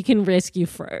like we can risk you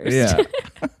first. Yeah.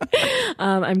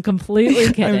 I'm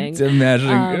completely kidding. I'm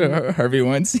imagining Harvey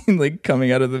Weinstein like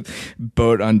coming out of the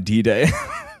boat on D-Day.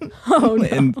 Oh no.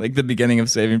 In like the beginning of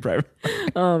Saving Private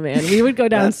Ryan. Oh man, we would go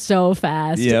down so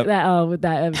fast. Yep.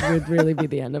 That would really be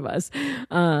the end of us.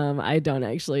 I don't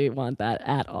actually want that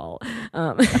at all.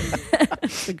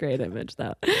 It's a great image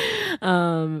though.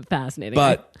 Fascinating.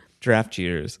 But draft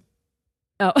cheaters.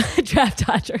 Oh, draft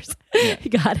dodgers. Yeah.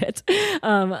 Got it.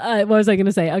 What was I going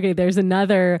to say? Okay, there's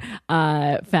another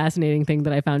fascinating thing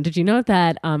that I found. Did you know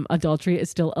that adultery is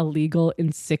still illegal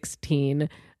in 16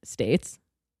 states?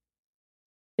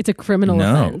 It's a criminal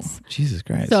offense. Jesus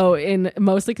Christ. So in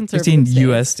mostly conservative 16 states.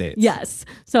 U.S. states. Yes.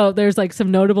 So there's like some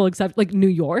notable exceptions. Like New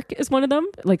York is one of them.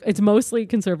 Like it's mostly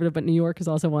conservative, but New York is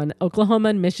also one. Oklahoma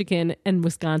and Michigan and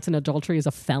Wisconsin, adultery is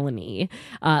a felony.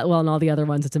 And all the other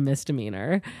ones, it's a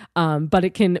misdemeanor.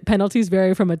 But penalties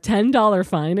vary from a $10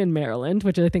 fine in Maryland,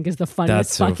 which I think is the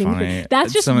funniest fucking thing.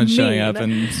 That's just someone mean. showing up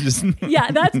and just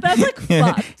that's like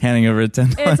fucked. handing over a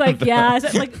 $10. It's like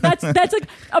that's like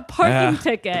a parking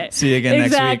ticket. See you again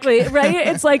next week. Exactly, right?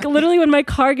 It's like literally when my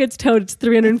car gets towed, it's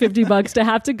 $350 to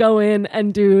have to go in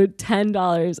and do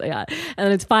 $10. Yeah.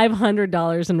 And it's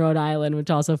 $500 in Rhode Island, which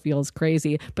also feels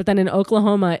crazy. But then in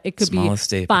Oklahoma, it could Smallest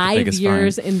be state, 5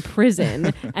 years fine. in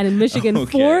prison. And in Michigan,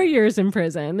 Okay. 4 years in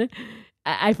prison.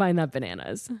 I find that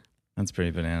bananas. That's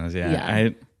pretty bananas.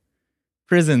 Yeah.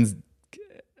 Prison's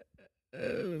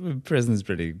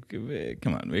pretty.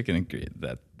 Come on, we can agree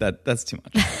that's too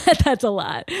much. That's a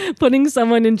lot. Putting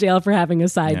someone in jail for having a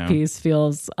side Yeah. piece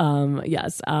feels,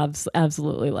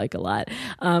 absolutely like a lot.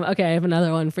 Okay, I have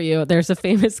another one for you. There's a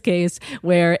famous case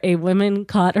where a woman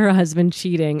caught her husband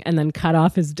cheating and then cut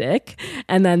off his dick.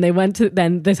 And then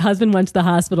this husband went to the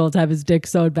hospital to have his dick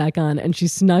sewed back on, and she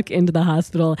snuck into the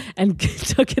hospital and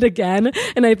took it again.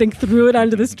 And I think threw it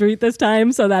onto the street this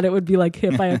time so that it would be like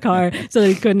hit by a car so that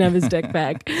he couldn't have his dick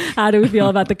back. How do we feel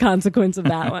about the consequence of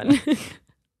that one?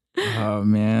 Oh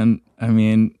man, I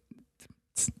mean,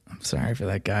 I'm sorry for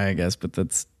that guy, I guess, but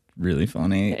that's really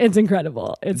funny. It's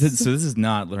incredible. So this is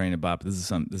not Lorena Bobbitt.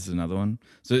 This is another one.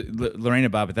 So Lorena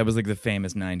Bobbitt, that was like the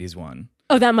famous '90s one.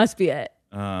 Oh, that must be it.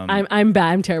 I'm bad.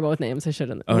 I'm terrible with names. I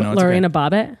shouldn't. Oh, no, it's Lorena okay.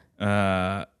 Bobbitt.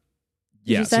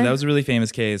 Yeah. So that was a really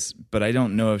famous case, but I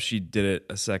don't know if she did it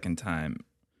a second time.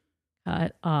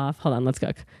 Cut off. Hold on, let's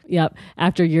cook. Yep.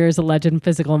 After years of alleged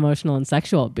physical, emotional, and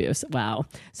sexual abuse. Wow.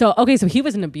 So he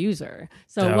was an abuser.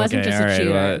 So it wasn't just a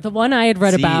cheater. Well, the one I had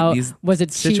read about was a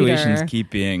situations cheater. keep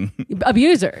being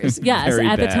Abusers. Yes. very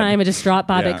At the bad. time, a distraught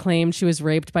Bobbitt Yeah. claimed she was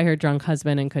raped by her drunk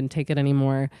husband and couldn't take it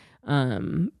anymore.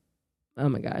 Oh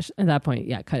my gosh. At that point,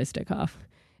 yeah, cut his dick off.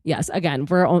 Yes, again,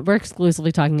 we're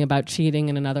exclusively talking about cheating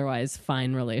in an otherwise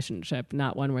fine relationship,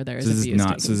 not one where there is abuse.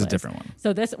 This is a different one.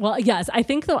 So yes, I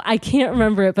think though I can't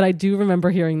remember it, but I do remember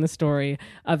hearing the story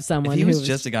of someone If he who was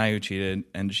just a guy who cheated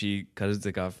and she cut his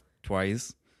dick off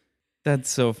twice.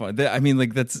 That's so fun. I mean,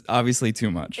 like that's obviously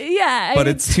too much. Yeah, but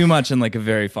it's too much in like a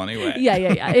very funny way.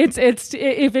 Yeah. It's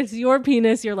if it's your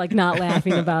penis, you're like not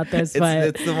laughing about this. But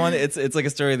it's the one. It's like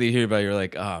a story that you hear about. You're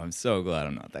like, oh, I'm so glad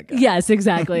I'm not that guy. Yes,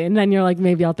 exactly. And then you're like,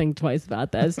 maybe I'll think twice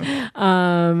about this.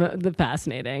 The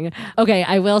fascinating. Okay,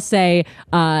 I will say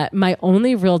my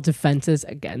only real defenses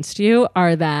against you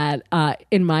are that,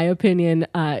 in my opinion,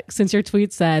 since your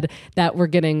tweet said that we're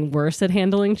getting worse at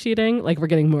handling cheating, like we're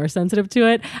getting more sensitive to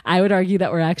it, I would argue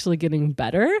that we're actually getting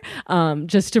better.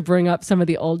 Just to bring up some of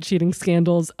the old cheating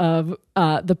scandals of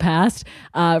the past.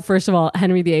 First of all,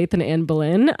 Henry VIII and Anne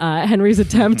Boleyn. Henry's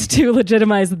attempt to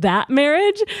legitimize that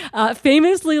marriage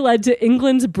famously led to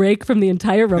England's break from the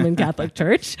entire Roman Catholic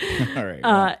Church. All right.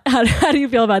 Well, How do you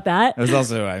feel about that? it was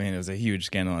also, I mean, it was a huge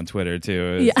scandal on Twitter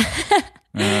too. It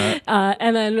was,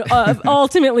 And then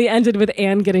ultimately ended with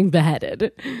Anne getting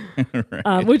beheaded.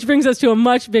 right. Which brings us to a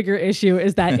much bigger issue,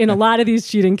 is that in a lot of these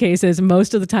cheating cases,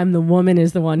 most of the time the woman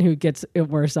is the one who gets it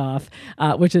worse off,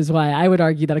 which is why I would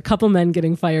argue that a couple men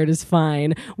getting fired is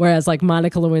fine, whereas like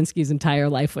Monica Lewinsky's entire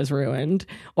life was ruined,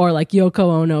 or like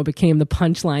Yoko Ono became the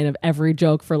punchline of every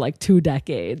joke for like 2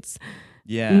 decades.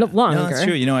 Yeah. Longer. No, that's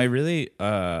true. You know, I really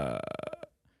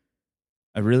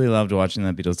loved watching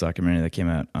that Beatles documentary that came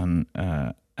out on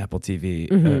Apple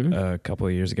TV a couple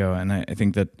of years ago, and I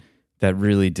think that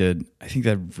really did. I think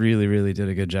that really did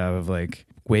a good job of like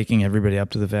waking everybody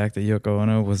up to the fact that Yoko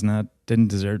Ono didn't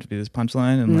deserve to be this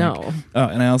punchline. And No. Like,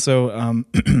 and I also I'm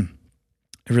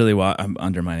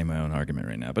undermining my own argument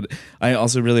right now, but I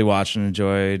also really watched and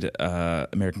enjoyed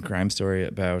American Crime Story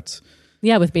about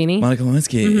With Beanie. Monica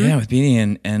Lewinsky. Yeah, with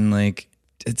Beanie, and like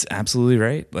it's absolutely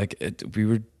right. Like we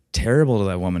were terrible to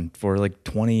that woman for like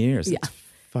 20 years. Yeah. It's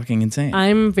fucking insane.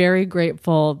 I'm very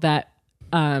grateful that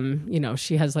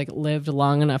she has like lived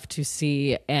long enough to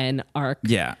see an arc.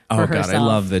 Yeah. For Oh God, I herself.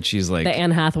 love that she's like. The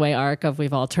Anne Hathaway arc of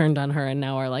we've all turned on her and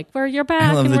now are like, you're back.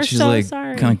 I love and that we're she's so like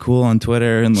sorry. kind of cool on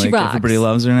Twitter and She like rocks. everybody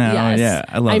loves her now. Yes. Yeah,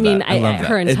 I love I mean, that. I love that.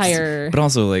 her It's- entire- but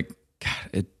also like,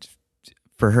 God,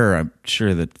 for her, I'm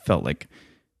sure that felt like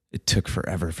it took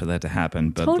forever for that to happen.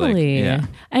 But Totally. like,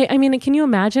 yeah. I mean, can you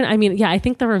imagine? I mean, I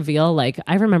think the reveal, like,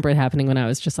 I remember it happening when I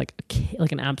was just like a kid,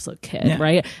 like an absolute kid, Yeah.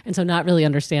 right? And so not really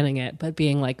understanding it, but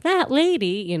being like, that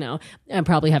lady, and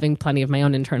probably having plenty of my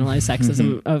own internalized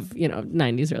sexism of,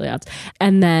 90s early aughts.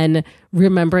 And then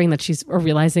remembering that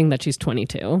realizing that she's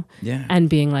 22. Yeah. And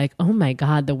being like, oh my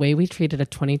God, the way we treated a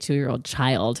 22-year-old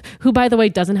child, who, by the way,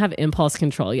 doesn't have impulse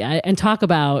control yet, and talk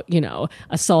about,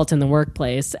 assault in the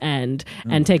workplace and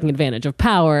taking advantage of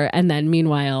power. And then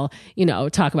meanwhile,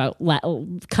 talk about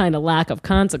kind of lack of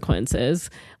consequences.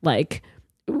 Like,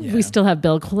 we still have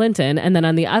Bill Clinton. And then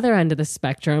on the other end of the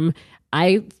spectrum,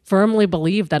 I firmly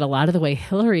believe that a lot of the way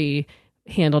Hillary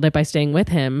handled it by staying with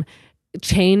him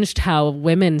changed how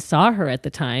women saw her at the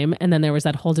time. And then there was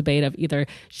that whole debate of either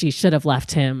she should have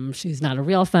left him, she's not a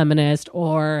real feminist,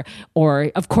 or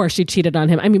of course she cheated on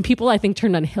him. I mean, people I think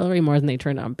turned on Hillary more than they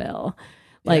turned on Bill.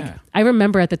 Like, Yeah. I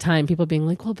remember at the time people being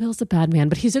like, well, Bill's a bad man,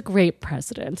 but he's a great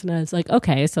president. And I was like,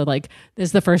 okay, so like this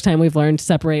is the first time we've learned to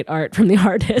separate art from the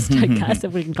artist, I guess,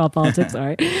 if we can call politics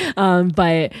art.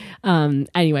 But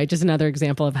anyway, just another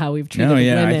example of how we've treated I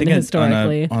women think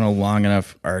historically. on a long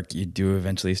enough arc, you do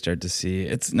eventually start to see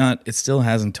it still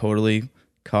hasn't totally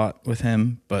caught with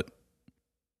him, but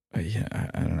yeah,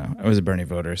 I don't know. I was a Bernie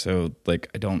voter, so like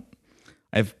I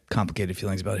have complicated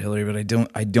feelings about Hillary, but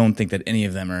I don't think that any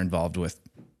of them are involved with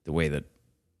the way that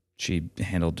she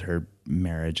handled her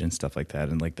marriage and stuff like that,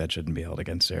 and like that shouldn't be held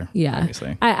against her. Yeah.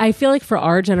 Obviously. I feel like for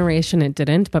our generation it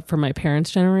didn't, but for my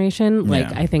parents' generation, like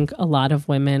Yeah. I think a lot of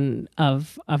women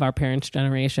of our parents'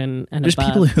 generation and There's above.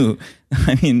 people who,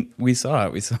 I mean, we saw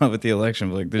it with the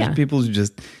election, but like there's Yeah. people who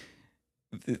just,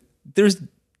 there's,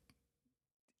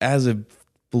 as a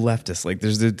leftists. Like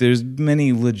there's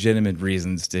many legitimate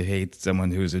reasons to hate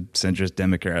someone who's a centrist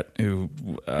Democrat who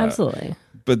Absolutely.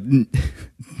 but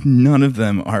none of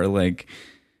them are like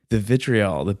the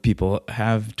vitriol that people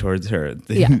have towards her.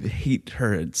 They hate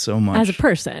her so much As a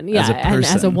person, yeah, and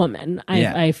as a woman,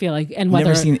 I feel like, and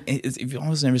whether you've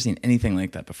almost never seen anything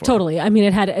like that before. Totally. I mean,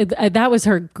 that was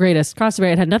her greatest crossover.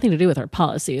 It had nothing to do with her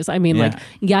policies. I mean, like,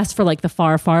 yes, for like the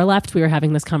far left, we were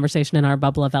having this conversation in our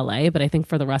bubble of LA, but I think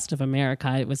for the rest of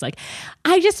America, it was like,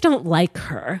 I just don't like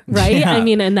her, right? Yeah. I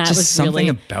mean, and that just was something really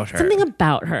about her. something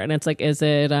about her, and it's like, is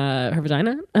it her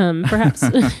vagina? Perhaps.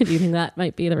 Do you think that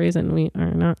might be the reason we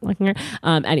are not liking her?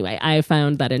 Anyway, I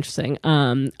found that interesting.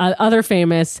 Other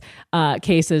famous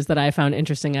cases that I found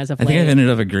interesting as of late. I think I've ended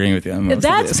up agreeing with you on most of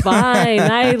That's these. fine.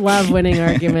 I love winning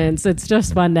arguments. It's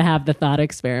just fun to have the thought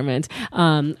experiment.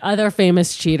 Other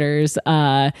famous cheaters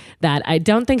that I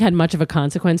don't think had much of a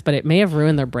consequence, but it may have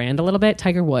ruined their brand a little bit.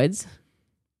 Tiger Woods.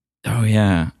 Oh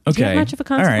yeah. Okay. Did he have much of a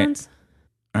consequence?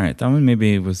 All right. That one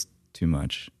maybe was too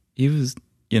much. He was,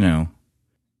 no.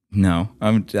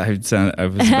 I was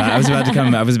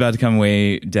about to come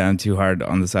way down too hard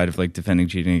on the side of like defending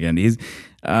cheating again. He was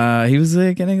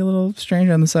getting a little strange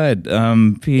on the side.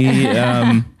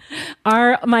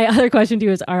 My other question to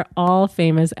you is, are all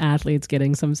famous athletes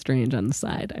getting some strange on the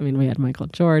side? I mean, we had Michael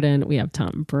Jordan, we have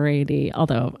Tom Brady,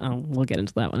 although we'll get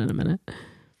into that one in a minute.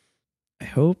 I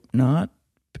hope not.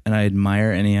 And I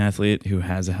admire any athlete who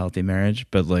has a healthy marriage,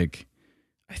 but like,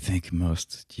 I think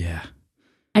most, yeah.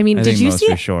 I mean, did you see?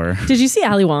 For sure. Did you see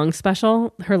Ali Wong's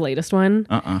special? Her latest one.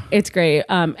 It's great.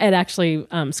 It actually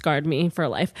scarred me for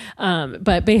life.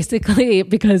 But basically,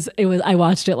 because I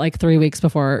watched it like 3 weeks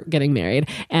before getting married,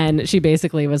 and she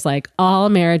basically was like, all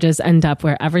marriages end up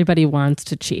where everybody wants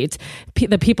to cheat.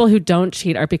 The people who don't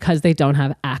cheat are because they don't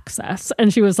have access.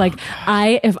 And she was like,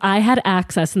 if I had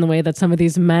access in the way that some of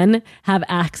these men have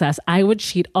access, I would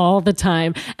cheat all the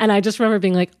time. And I just remember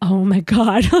being like, oh my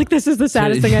God, like this is the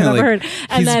saddest thing I've ever heard.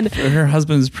 And then her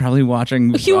husband's probably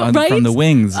watching from the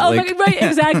wings. Oh, right,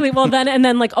 exactly. Well,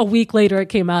 then like a week later, it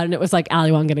came out and it was like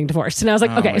Ali Wong getting divorced, and I was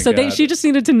like, okay, so she just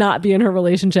needed to not be in her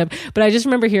relationship. But I just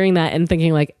remember hearing that and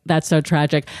thinking like, that's so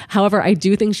tragic. However, I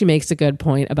do think she makes a good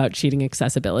point about cheating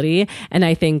accessibility, and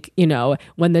I think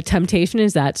when the temptation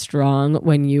is that strong,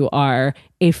 when you are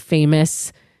a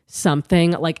famous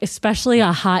something, like especially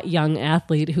a hot young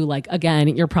athlete who, like, again,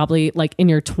 you're probably like in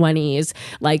your 20s,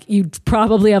 like you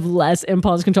probably have less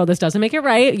impulse control. This doesn't make it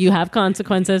right. You have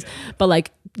consequences, but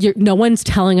like no one's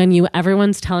telling on you.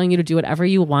 Everyone's telling you to do whatever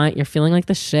you want. You're feeling like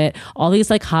the shit. All these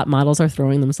like hot models are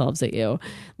throwing themselves at you.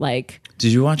 Like,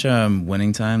 did you watch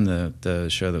Winning Time, the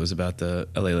show that was about the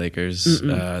LA Lakers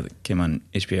that came on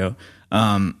HBO?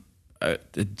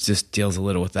 It just deals a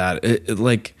little with that.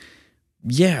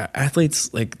 Yeah,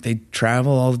 athletes, like, they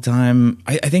travel all the time.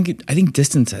 I think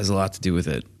distance has a lot to do with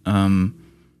it.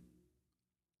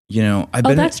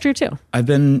 That's true too. I've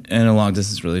been in a long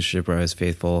distance relationship where I was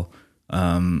faithful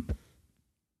the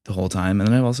whole time, and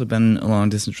then I've also been in a long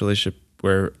distance relationship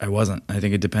where I wasn't. I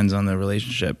think it depends on the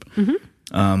relationship.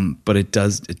 But it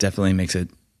definitely makes it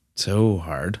so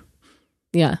hard.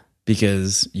 Yeah.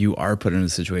 Because you are put in a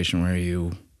situation where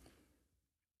you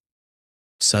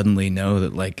suddenly know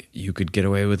that like you could get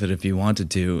away with it if you wanted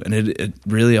to, and it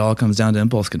really all comes down to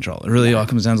impulse control. It really all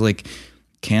comes down to like,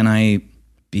 can I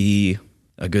be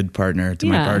a good partner to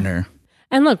my partner?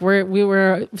 And look, we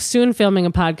were soon filming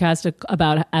a podcast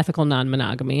about ethical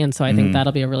non-monogamy, and so I think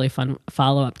that'll be a really fun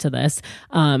follow-up to this.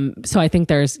 So I think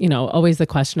there's, always the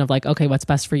question of like, okay, what's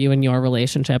best for you in your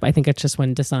relationship? I think it's just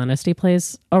when dishonesty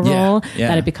plays a role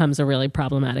that it becomes a really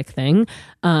problematic thing.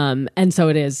 And so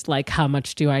it is like, how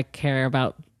much do I care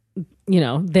about,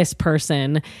 this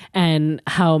person, and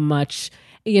how much,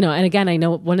 and again, I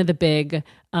know one of the big,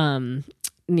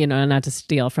 not to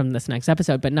steal from this next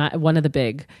episode, but not one of the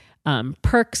big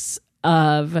perks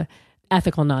of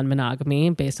ethical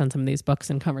non-monogamy, based on some of these books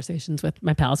and conversations with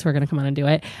my pals who are going to come on and do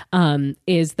it,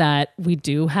 is that we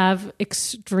do have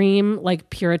extreme, like,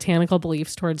 puritanical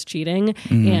beliefs towards cheating.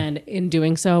 And in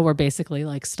doing so, we're basically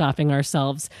like stopping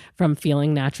ourselves from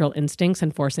feeling natural instincts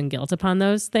and forcing guilt upon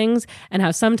those things. And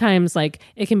how sometimes, like,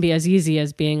 it can be as easy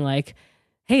as being like,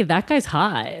 hey, that guy's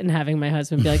hot, and having my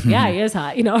husband be like, yeah, he is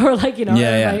hot, or like,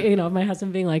 my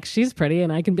husband being like, she's pretty,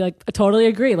 and I can be like, I totally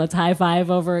agree. Let's high five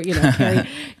over,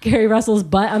 Carrie Russell's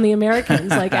butt on the Americans.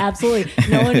 Like, absolutely.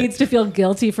 No one needs to feel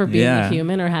guilty for being a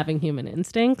human or having human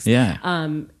instincts. Yeah.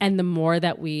 And the more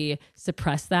that we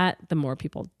suppress that, the more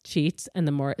people cheat, and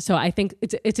the more. So I think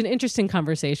it's an interesting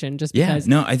conversation. Just because.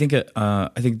 No, I think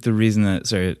the reason that,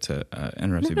 sorry to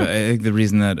interrupt you, but I think the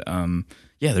reason that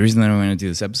yeah, the reason that I want to do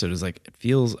this episode is like, it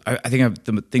feels, I think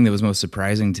the thing that was most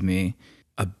surprising to me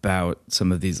about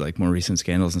some of these like more recent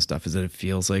scandals and stuff is that it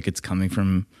feels like it's coming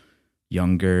from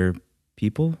younger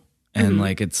people, and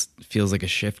like it feels like a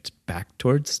shift back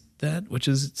towards that, which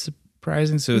is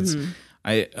surprising. So it's,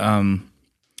 I'm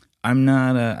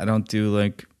not, I don't do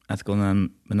like ethical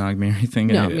non-monogamy or anything.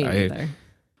 No, me neither.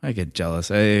 I get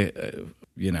jealous.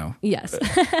 You know. Yes.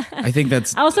 I think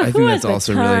that's also, I who think has that's the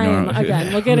also time? really normal.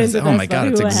 Again, we'll get into this. Oh my God,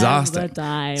 but it's who has exhausting. the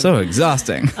time? So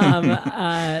exhausting.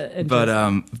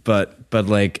 But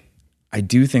like, I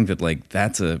do think that like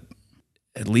that's at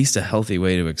least a healthy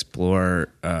way to explore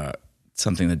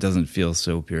something that doesn't feel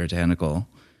so puritanical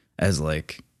as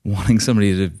like wanting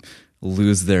somebody to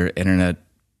lose their internet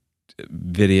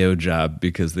video job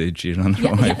because they cheated on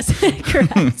their wife. Yes,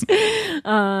 correct.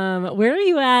 Where are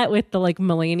you at with the like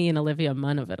Mulaney and Olivia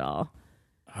Munn of it all?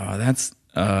 Oh, that's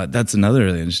another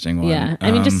really interesting one. Yeah, I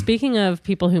mean, just speaking of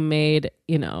people who made,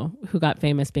 who got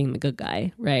famous being the good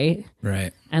guy, right?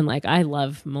 Right. And like, I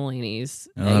love Mulaney's.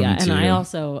 I love him too.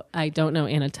 And I don't know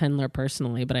Anna Tendler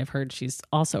personally, but I've heard she's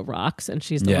also rocks, and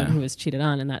she's the one who was cheated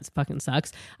on, and that fucking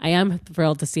sucks. I am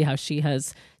thrilled to see how she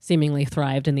has seemingly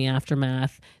thrived in the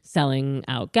aftermath, selling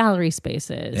out gallery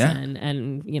spaces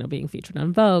and being featured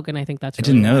on Vogue. And I think that's I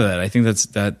didn't know that. I think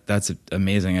that's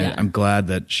amazing. Yeah. I'm glad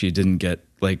that she didn't get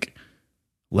like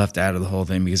left out of the whole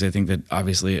thing, because I think that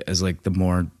obviously as like the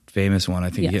more famous one, I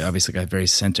think he obviously got very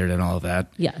centered in all of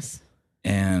that. Yes.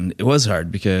 And it was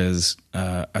hard because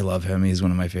I love him. He's one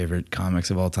of my favorite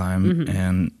comics of all time.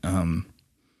 And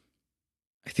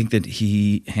I think that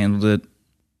he handled it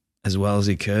as well as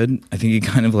he could. I think he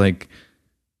kind of like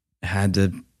had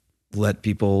to let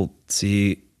people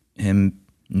see him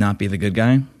not be the good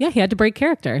guy. Yeah, he had to break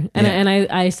character. And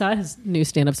I saw his new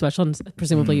stand-up special, and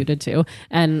presumably you did too,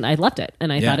 and I loved it.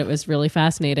 And I thought it was really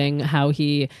fascinating how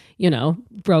he,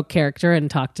 broke character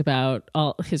and talked about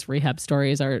all his rehab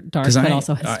stories are dark but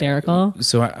also hysterical.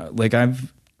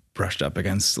 I've brushed up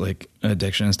against like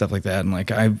addiction and stuff like that, and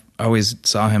like I always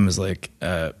saw him as like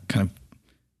kind of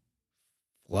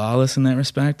flawless in that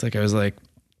respect. Like I was like,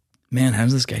 man, how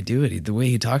does this guy do it? The way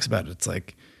he talks about it, it's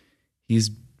like he's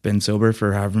been sober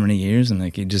for however many years, and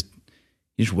like he just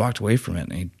walked away from it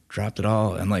and he dropped it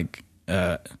all. And like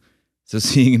so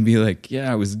seeing him be like,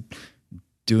 I was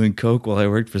doing coke while I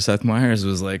worked for Seth Meyers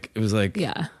was like it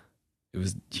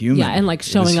was human. Yeah, and like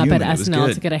showing up at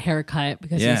SNL to get a haircut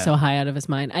because he's so high out of his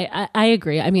mind. I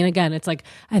agree. I mean, again, it's like,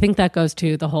 I think that goes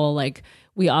to the whole, like,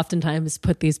 we oftentimes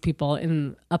put these people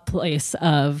in a place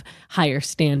of higher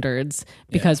standards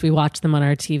because we watch them on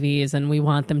our TVs and we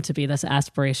want them to be this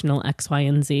aspirational X, Y,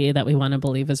 and Z that we want to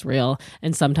believe is real.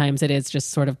 And sometimes it is just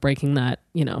sort of breaking that,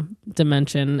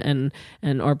 dimension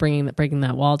and or breaking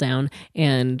that wall down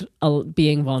and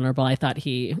being vulnerable. I thought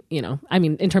he,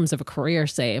 in terms of a career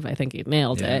save, I think he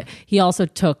nailed it. He also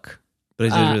took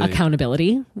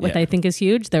accountability, which I think is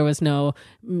huge. There was no,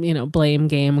 blame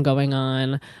game going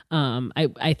on.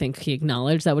 I think he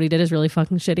acknowledged that what he did is really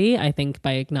fucking shitty. I think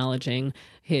by acknowledging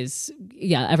his,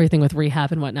 everything with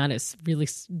rehab and whatnot is really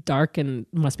dark and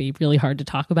must be really hard to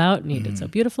talk about. And he did so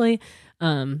beautifully.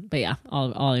 But yeah,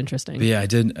 all interesting. But yeah, I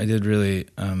did really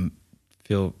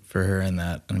feel for her in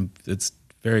that. And it's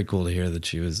very cool to hear that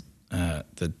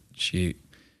she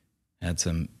had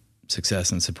some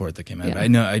success and support that came out. I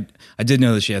know I did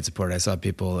know that she had support. I saw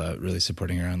people really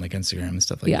supporting her on like Instagram and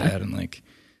stuff like that, and like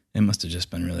it must have just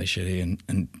been really shitty.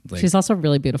 And like, she's also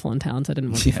really beautiful and talented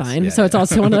and will be fine. So it's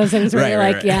also one of those things where you're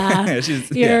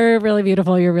like, you're really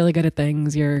beautiful, you're really good at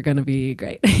things, you're gonna be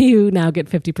great. You now get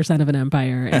 50% of an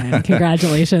empire, and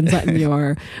congratulations on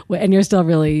and you're still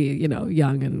really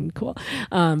young and cool.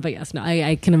 But yes, no,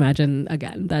 I can imagine,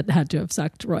 again, that had to have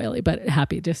sucked royally, but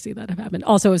happy to see that have happened.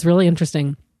 Also, it was really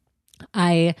interesting.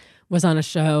 I was on a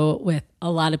show with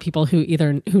a lot of people who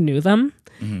knew them.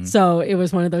 So it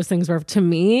was one of those things where, to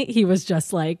me, he was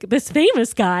just like this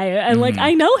famous guy, and like,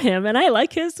 I know him and I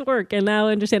like his work, and now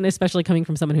I understand, especially coming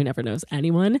from someone who never knows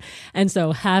anyone. And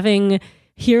so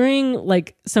hearing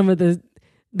like some of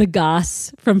the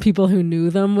goss from people who knew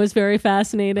them was very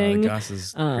fascinating. The goss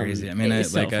is crazy. I mean,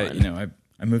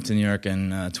 I moved to New York in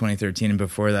 2013, and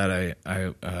before that,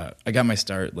 I got my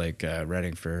start like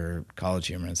writing for College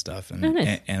Humor and stuff. And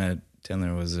Anna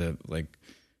Tendler was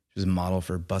she was a model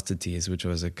for Busted Tees, which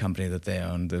was a company that they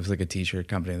owned. It was like a t-shirt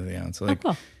company that they owned. So like,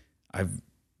 I've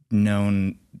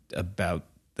known about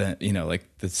that, like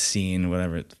the scene,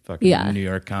 whatever, the fucking New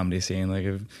York comedy scene. Like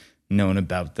I've known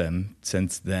about them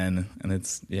since then, and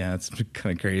it's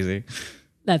kind of crazy.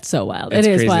 That's so wild. It's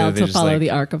It is crazy wild that to they just, follow like-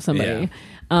 the arc of somebody. Yeah.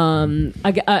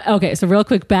 Okay, so real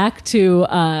quick, back to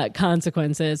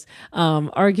consequences.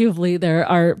 Arguably, there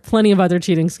are plenty of other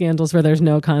cheating scandals where there's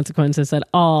no consequences at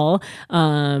all.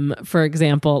 For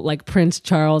example, like Prince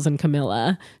Charles and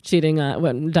Camilla cheating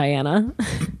Diana.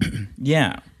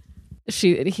 Yeah.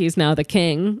 He's now the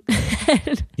king.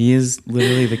 He is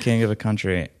literally the king of a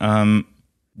country.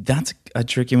 That's a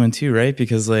tricky one too, right?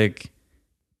 Because like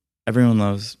everyone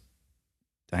loves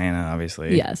Diana,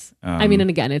 obviously. Yes. I mean, and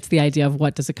again, it's the idea of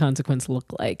what does a consequence look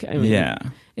like? I mean, Yeah.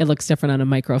 it looks different on a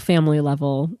micro family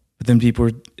level. But then people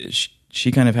were,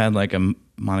 she kind of had like a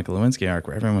Monica Lewinsky arc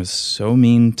where everyone was so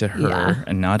mean to her Yeah.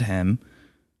 and not him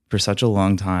for such a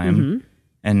long time. Mm-hmm.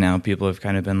 And now people have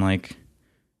kind of been like,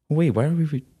 wait, why are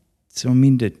we so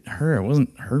mean to her? It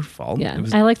wasn't her fault. Yeah. It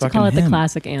was I like to call it fucking the him.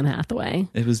 classic Anne Hathaway.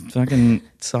 It was fucking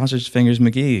Sausage Fingers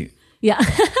McGee. Yeah.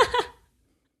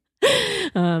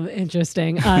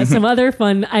 Interesting. Some other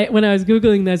fun, when I was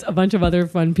Googling this, a bunch of other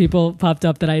fun people popped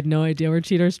up that I had no idea were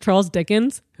cheaters. Charles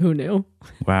Dickens, who knew?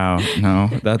 Wow. No,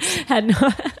 that's Had no.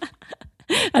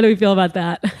 How do we feel about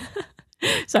that?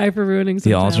 Sorry for ruining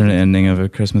some the alternate ending of A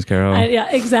Christmas Carol. Yeah,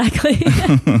 exactly.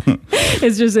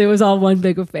 It was all one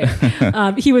big affair.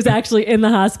 He was actually in the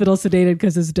hospital sedated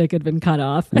because his dick had been cut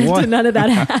off. What? None of that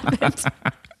happened.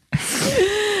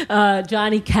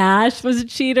 Johnny Cash was a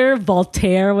cheater.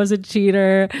 Voltaire was a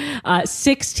cheater.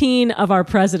 16 of our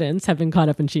presidents have been caught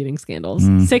up in cheating scandals.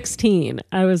 16.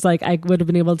 I was like, I would have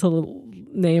been able to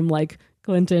name like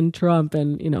Clinton, Trump,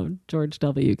 and George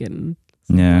W. getting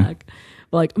Yeah. back.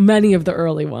 But like many of the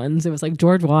early ones, it was like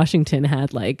George Washington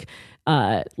had like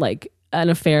an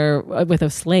affair with a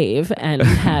slave and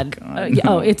had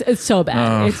it's so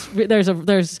bad.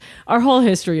 There's our whole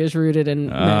history is rooted in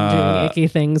men doing icky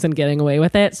things and getting away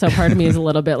with it. So part of me is a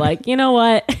little bit like, you know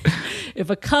what? If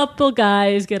a couple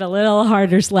guys get a little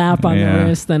harder slap on the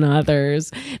wrist than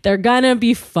others, they're gonna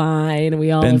be fine.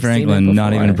 We all Ben have seen it Franklin, not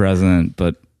before. even a president,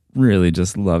 but really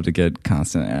just loved to get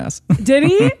constant ass. Did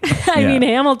he? I Yeah. mean,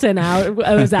 Hamilton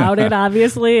was outed,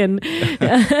 obviously, and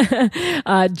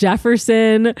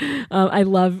Jefferson. I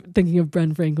love thinking of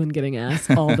Ben Franklin getting ass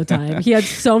all the time. He had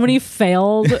so many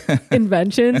failed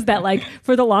inventions that, like,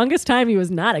 for the longest time, he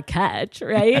was not a catch,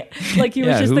 right? Like, he was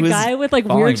Yeah, just who the was guy with like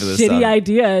falling weird, for this shitty stuff?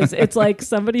 ideas. It's like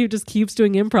somebody who just keeps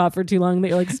doing improv for too long that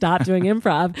you're like, stop doing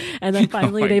improv, and then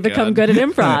finally Oh my they become God. good at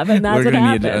improv, and that's We're what gonna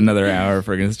happened. need another hour if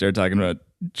we're gonna start talking about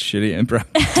shitty improv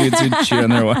dudes who cheat on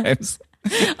their wives.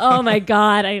 Oh my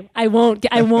God. I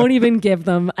won't even give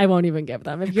them.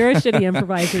 If you're a shitty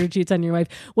improviser who cheats on your wife,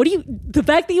 the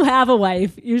fact that you have a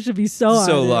wife, you should be so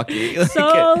honored. lucky.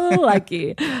 So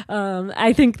lucky.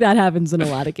 I think that happens in a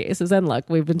lot of cases. And look,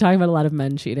 we've been talking about a lot of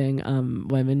men cheating.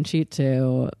 Women cheat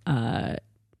too.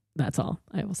 That's all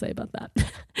I will say about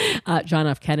that. John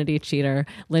F. Kennedy, cheater.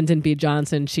 Lyndon B.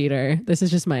 Johnson, cheater. This is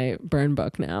just my burn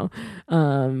book now.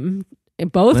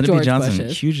 And both Lyndon George B. Johnson,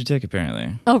 Bushes. huge dick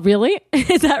apparently. Oh, really?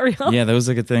 Is that real? Yeah, that was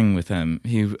like a thing with him.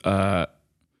 He So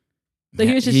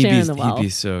he was just sharing the wealth. He'd be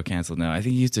so canceled now. I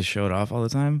think he used to show it off all the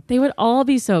time. They would all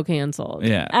be so canceled.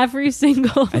 Yeah. Every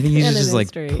single I think he used man to just in like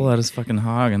history. pull out his fucking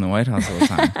hog in the White House all the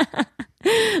time.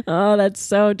 Oh, that's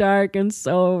so dark and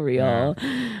so real.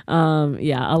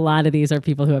 A lot of these are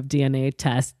people who have DNA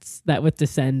tests that with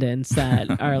descendants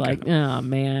that are like, oh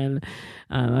man.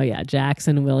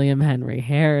 Jackson, William Henry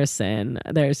Harrison.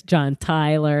 There's John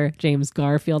Tyler, James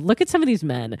Garfield. Look at some of these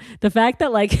men. The fact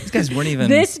that like these guys weren't even-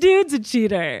 this dude's a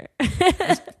cheater.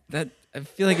 That I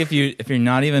feel like if you're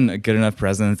not even a good enough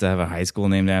president to have a high school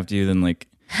named after you, then like,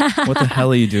 what the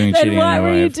hell are you doing Then cheating what on your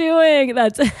were you wife? doing?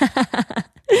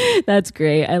 That's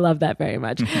great. I love that very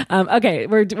much. Okay,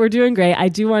 we're doing great. I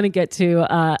do want to get to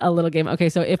a little game. Okay,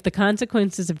 so if the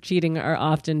consequences of cheating are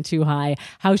often too high,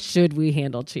 how should we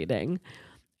handle cheating?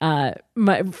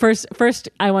 First,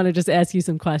 I want to just ask you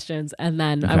some questions, and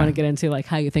then I want to get into like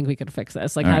how you think we could fix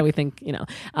this, like All how right. we think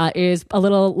is a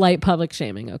little light public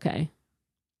shaming okay?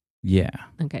 Yeah.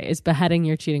 Okay, is beheading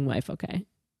your cheating wife okay?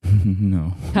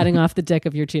 No. Cutting off the dick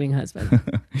of your cheating husband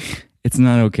It's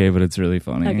not okay, but it's really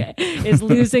funny. okay? Is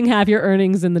losing half your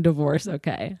earnings in the divorce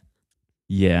okay?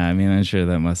 Yeah, I mean, I'm sure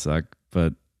that must suck,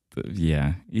 but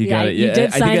yeah, you Yeah, gotta. you Yeah,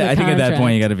 did sign the I think at that contract.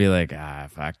 point you got to be like,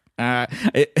 fuck.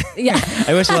 Yeah.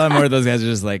 I wish a lot more of those guys are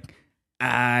just like,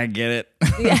 I get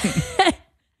it.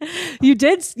 You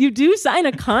do sign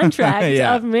a contract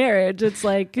Yeah. of marriage. It's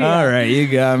like, All right, you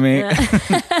got me. all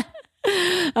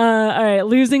right,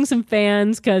 losing some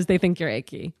fans because they think you're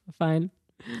icky. Fine.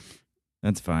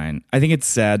 That's fine. I think it's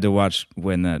sad to watch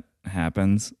when that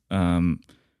happens,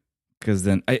 because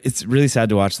then it's really sad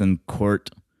to watch them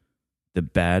court the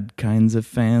bad kinds of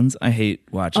fans. I hate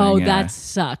watching. Oh, that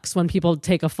sucks when people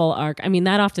take a full arc. I mean,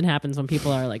 that often happens when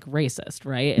people are like racist,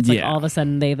 right? It's like all of a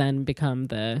sudden they then become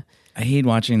the... I hate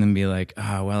watching them be like,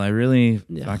 oh, well, I really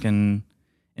fucking...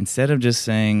 Instead of just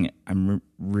saying, I'm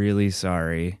really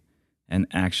sorry and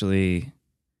actually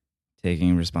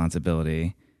taking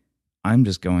responsibility, I'm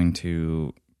just going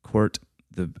to court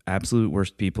the absolute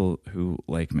worst people who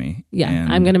like me. Yeah,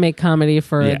 and I'm going to make comedy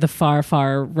for the far,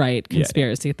 far right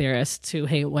conspiracy theorists who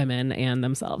hate women and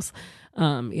themselves.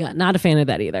 Not a fan of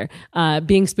that either.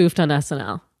 Being spoofed on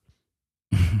SNL.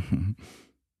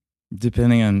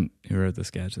 Depending on who wrote the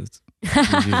sketch, it's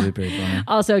usually pretty funny.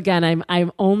 Also, again,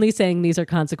 I'm only saying these are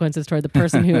consequences toward the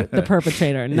person who, the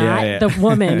perpetrator, not the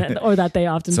woman, or that they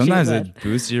often sometimes cheat it with.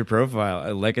 boosts your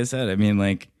profile. Like I said, I mean,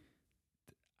 like,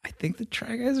 I think the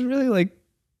Try Guys really like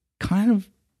kind of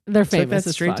they're took famous that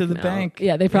as straight fuck to the now. bank.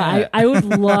 Yeah, they probably. I would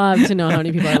love to know how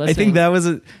many people are listening. I think that was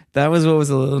what was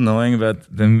a little annoying about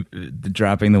them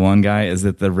dropping the one guy is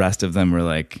that the rest of them were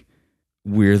like,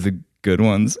 we're the good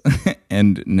ones,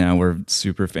 and now we're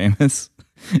super famous.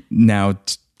 Now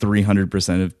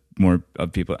 300% of more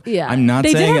of people. Yeah, I'm not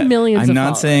they saying did have millions. I'm of not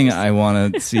followers. saying I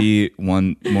want to see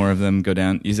one more of them go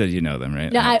down. You said you know them,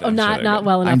 right? No, I'm not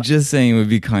well enough. I'm just saying it would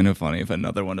be kind of funny if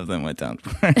another one of them went down.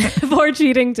 For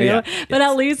cheating too. Yeah, but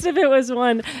yes. at least if it was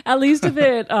one, at least if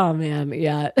it, oh man,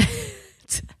 yeah.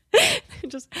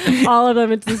 Just all of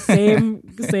them, it's the same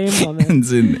woman.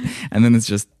 and then it's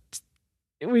just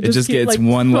We it just keep, gets like,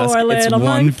 one less. four It's little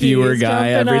one monkeys fewer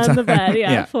guy jumping every on time. the bed.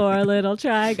 Yeah, Yeah. Four little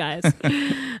Try Guys.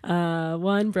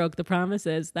 One broke the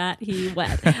promises that he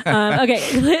wed.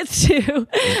 Okay, let's do.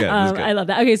 good. I love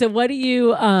that. Okay, so what do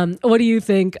you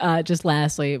think? Just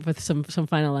lastly, with some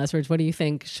final last words, what do you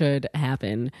think should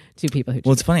happen to people who?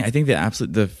 Well, it's funny. I think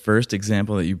the first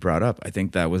example that you brought up, I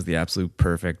think that was the absolute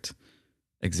perfect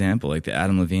example, like the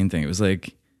Adam Levine thing. It was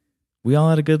like we all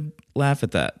had a good laugh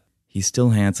at that. He's still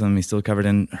handsome. He's still covered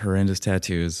in horrendous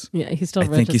tattoos. Yeah, he's still. I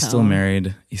think he's still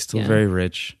married. He's still very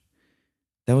rich.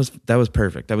 That was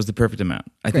perfect. That was the perfect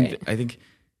amount. I think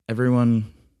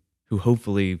everyone who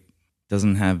hopefully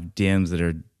doesn't have DMs that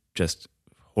are just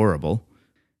horrible,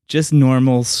 just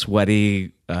normal,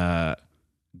 sweaty,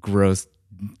 gross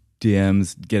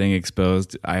DMs getting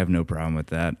exposed. I have no problem with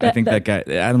that. I think that guy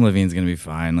Adam Levine's going to be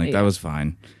fine. Like that was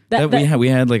fine. We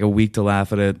had like a week to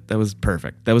laugh at it. That was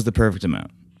perfect. That was the perfect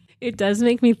amount. It does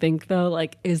make me think, though,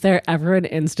 like, is there ever an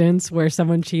instance where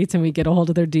someone cheats and we get a hold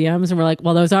of their DMs and we're like,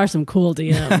 well, those are some cool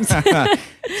DMs.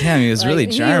 Damn, he was really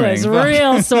charming. He was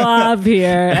real suave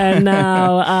here, and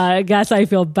now I guess I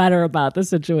feel better about the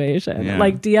situation. Yeah.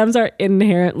 Like, DMs are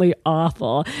inherently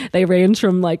awful. They range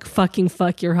from, like, fucking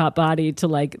fuck your hot body to,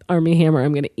 like, Army Hammer,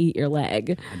 I'm going to eat your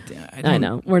leg. I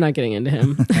know. We're not getting into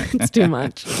him. It's too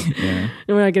much. Yeah.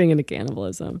 And we're not getting into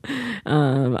cannibalism.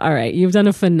 All right. You've done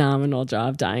a phenomenal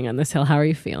job dying on this hill. How are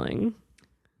you feeling?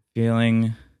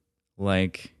 Feeling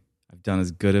like I've done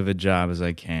as good of a job as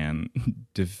I can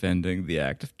defending the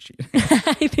act of cheating.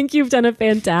 I think you've done a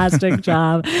fantastic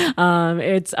job.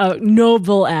 It's a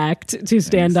noble act to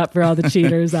stand up for all the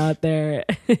cheaters out there.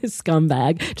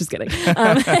 Scumbag. Just kidding.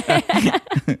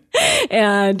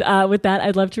 And with that,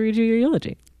 I'd love to read you your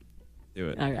eulogy. Do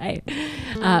it. All right.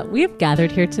 We have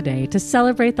gathered here today to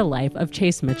celebrate the life of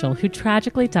Chase Mitchell, who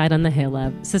tragically died on the hill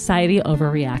of Society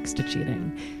Overreacts to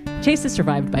Cheating. Chase is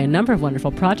survived by a number of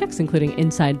wonderful projects, including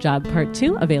Inside Job Part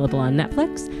 2, available on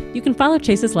Netflix. You can follow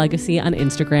Chase's legacy on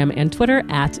Instagram and Twitter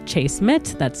at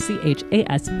ChaseMitt. That's ChaseMit.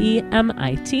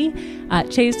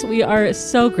 Chase, we are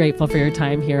so grateful for your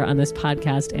time here on this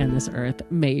podcast and this earth.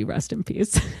 May you rest in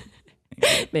peace.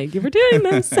 Thank you for doing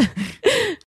this.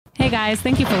 Hey guys,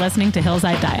 thank you for listening to Hills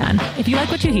I Die On. If you like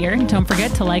what you hear, don't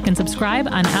forget to like and subscribe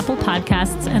on Apple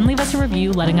Podcasts and leave us a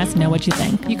review letting us know what you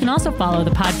think. You can also follow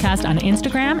the podcast on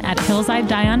Instagram at Hills I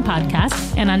Die On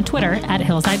Podcast and on Twitter at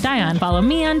Hills I Die On. Follow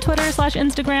me on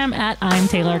Twitter/Instagram at I'm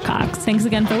Taylor Cox. Thanks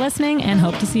again for listening and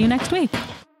hope to see you next week.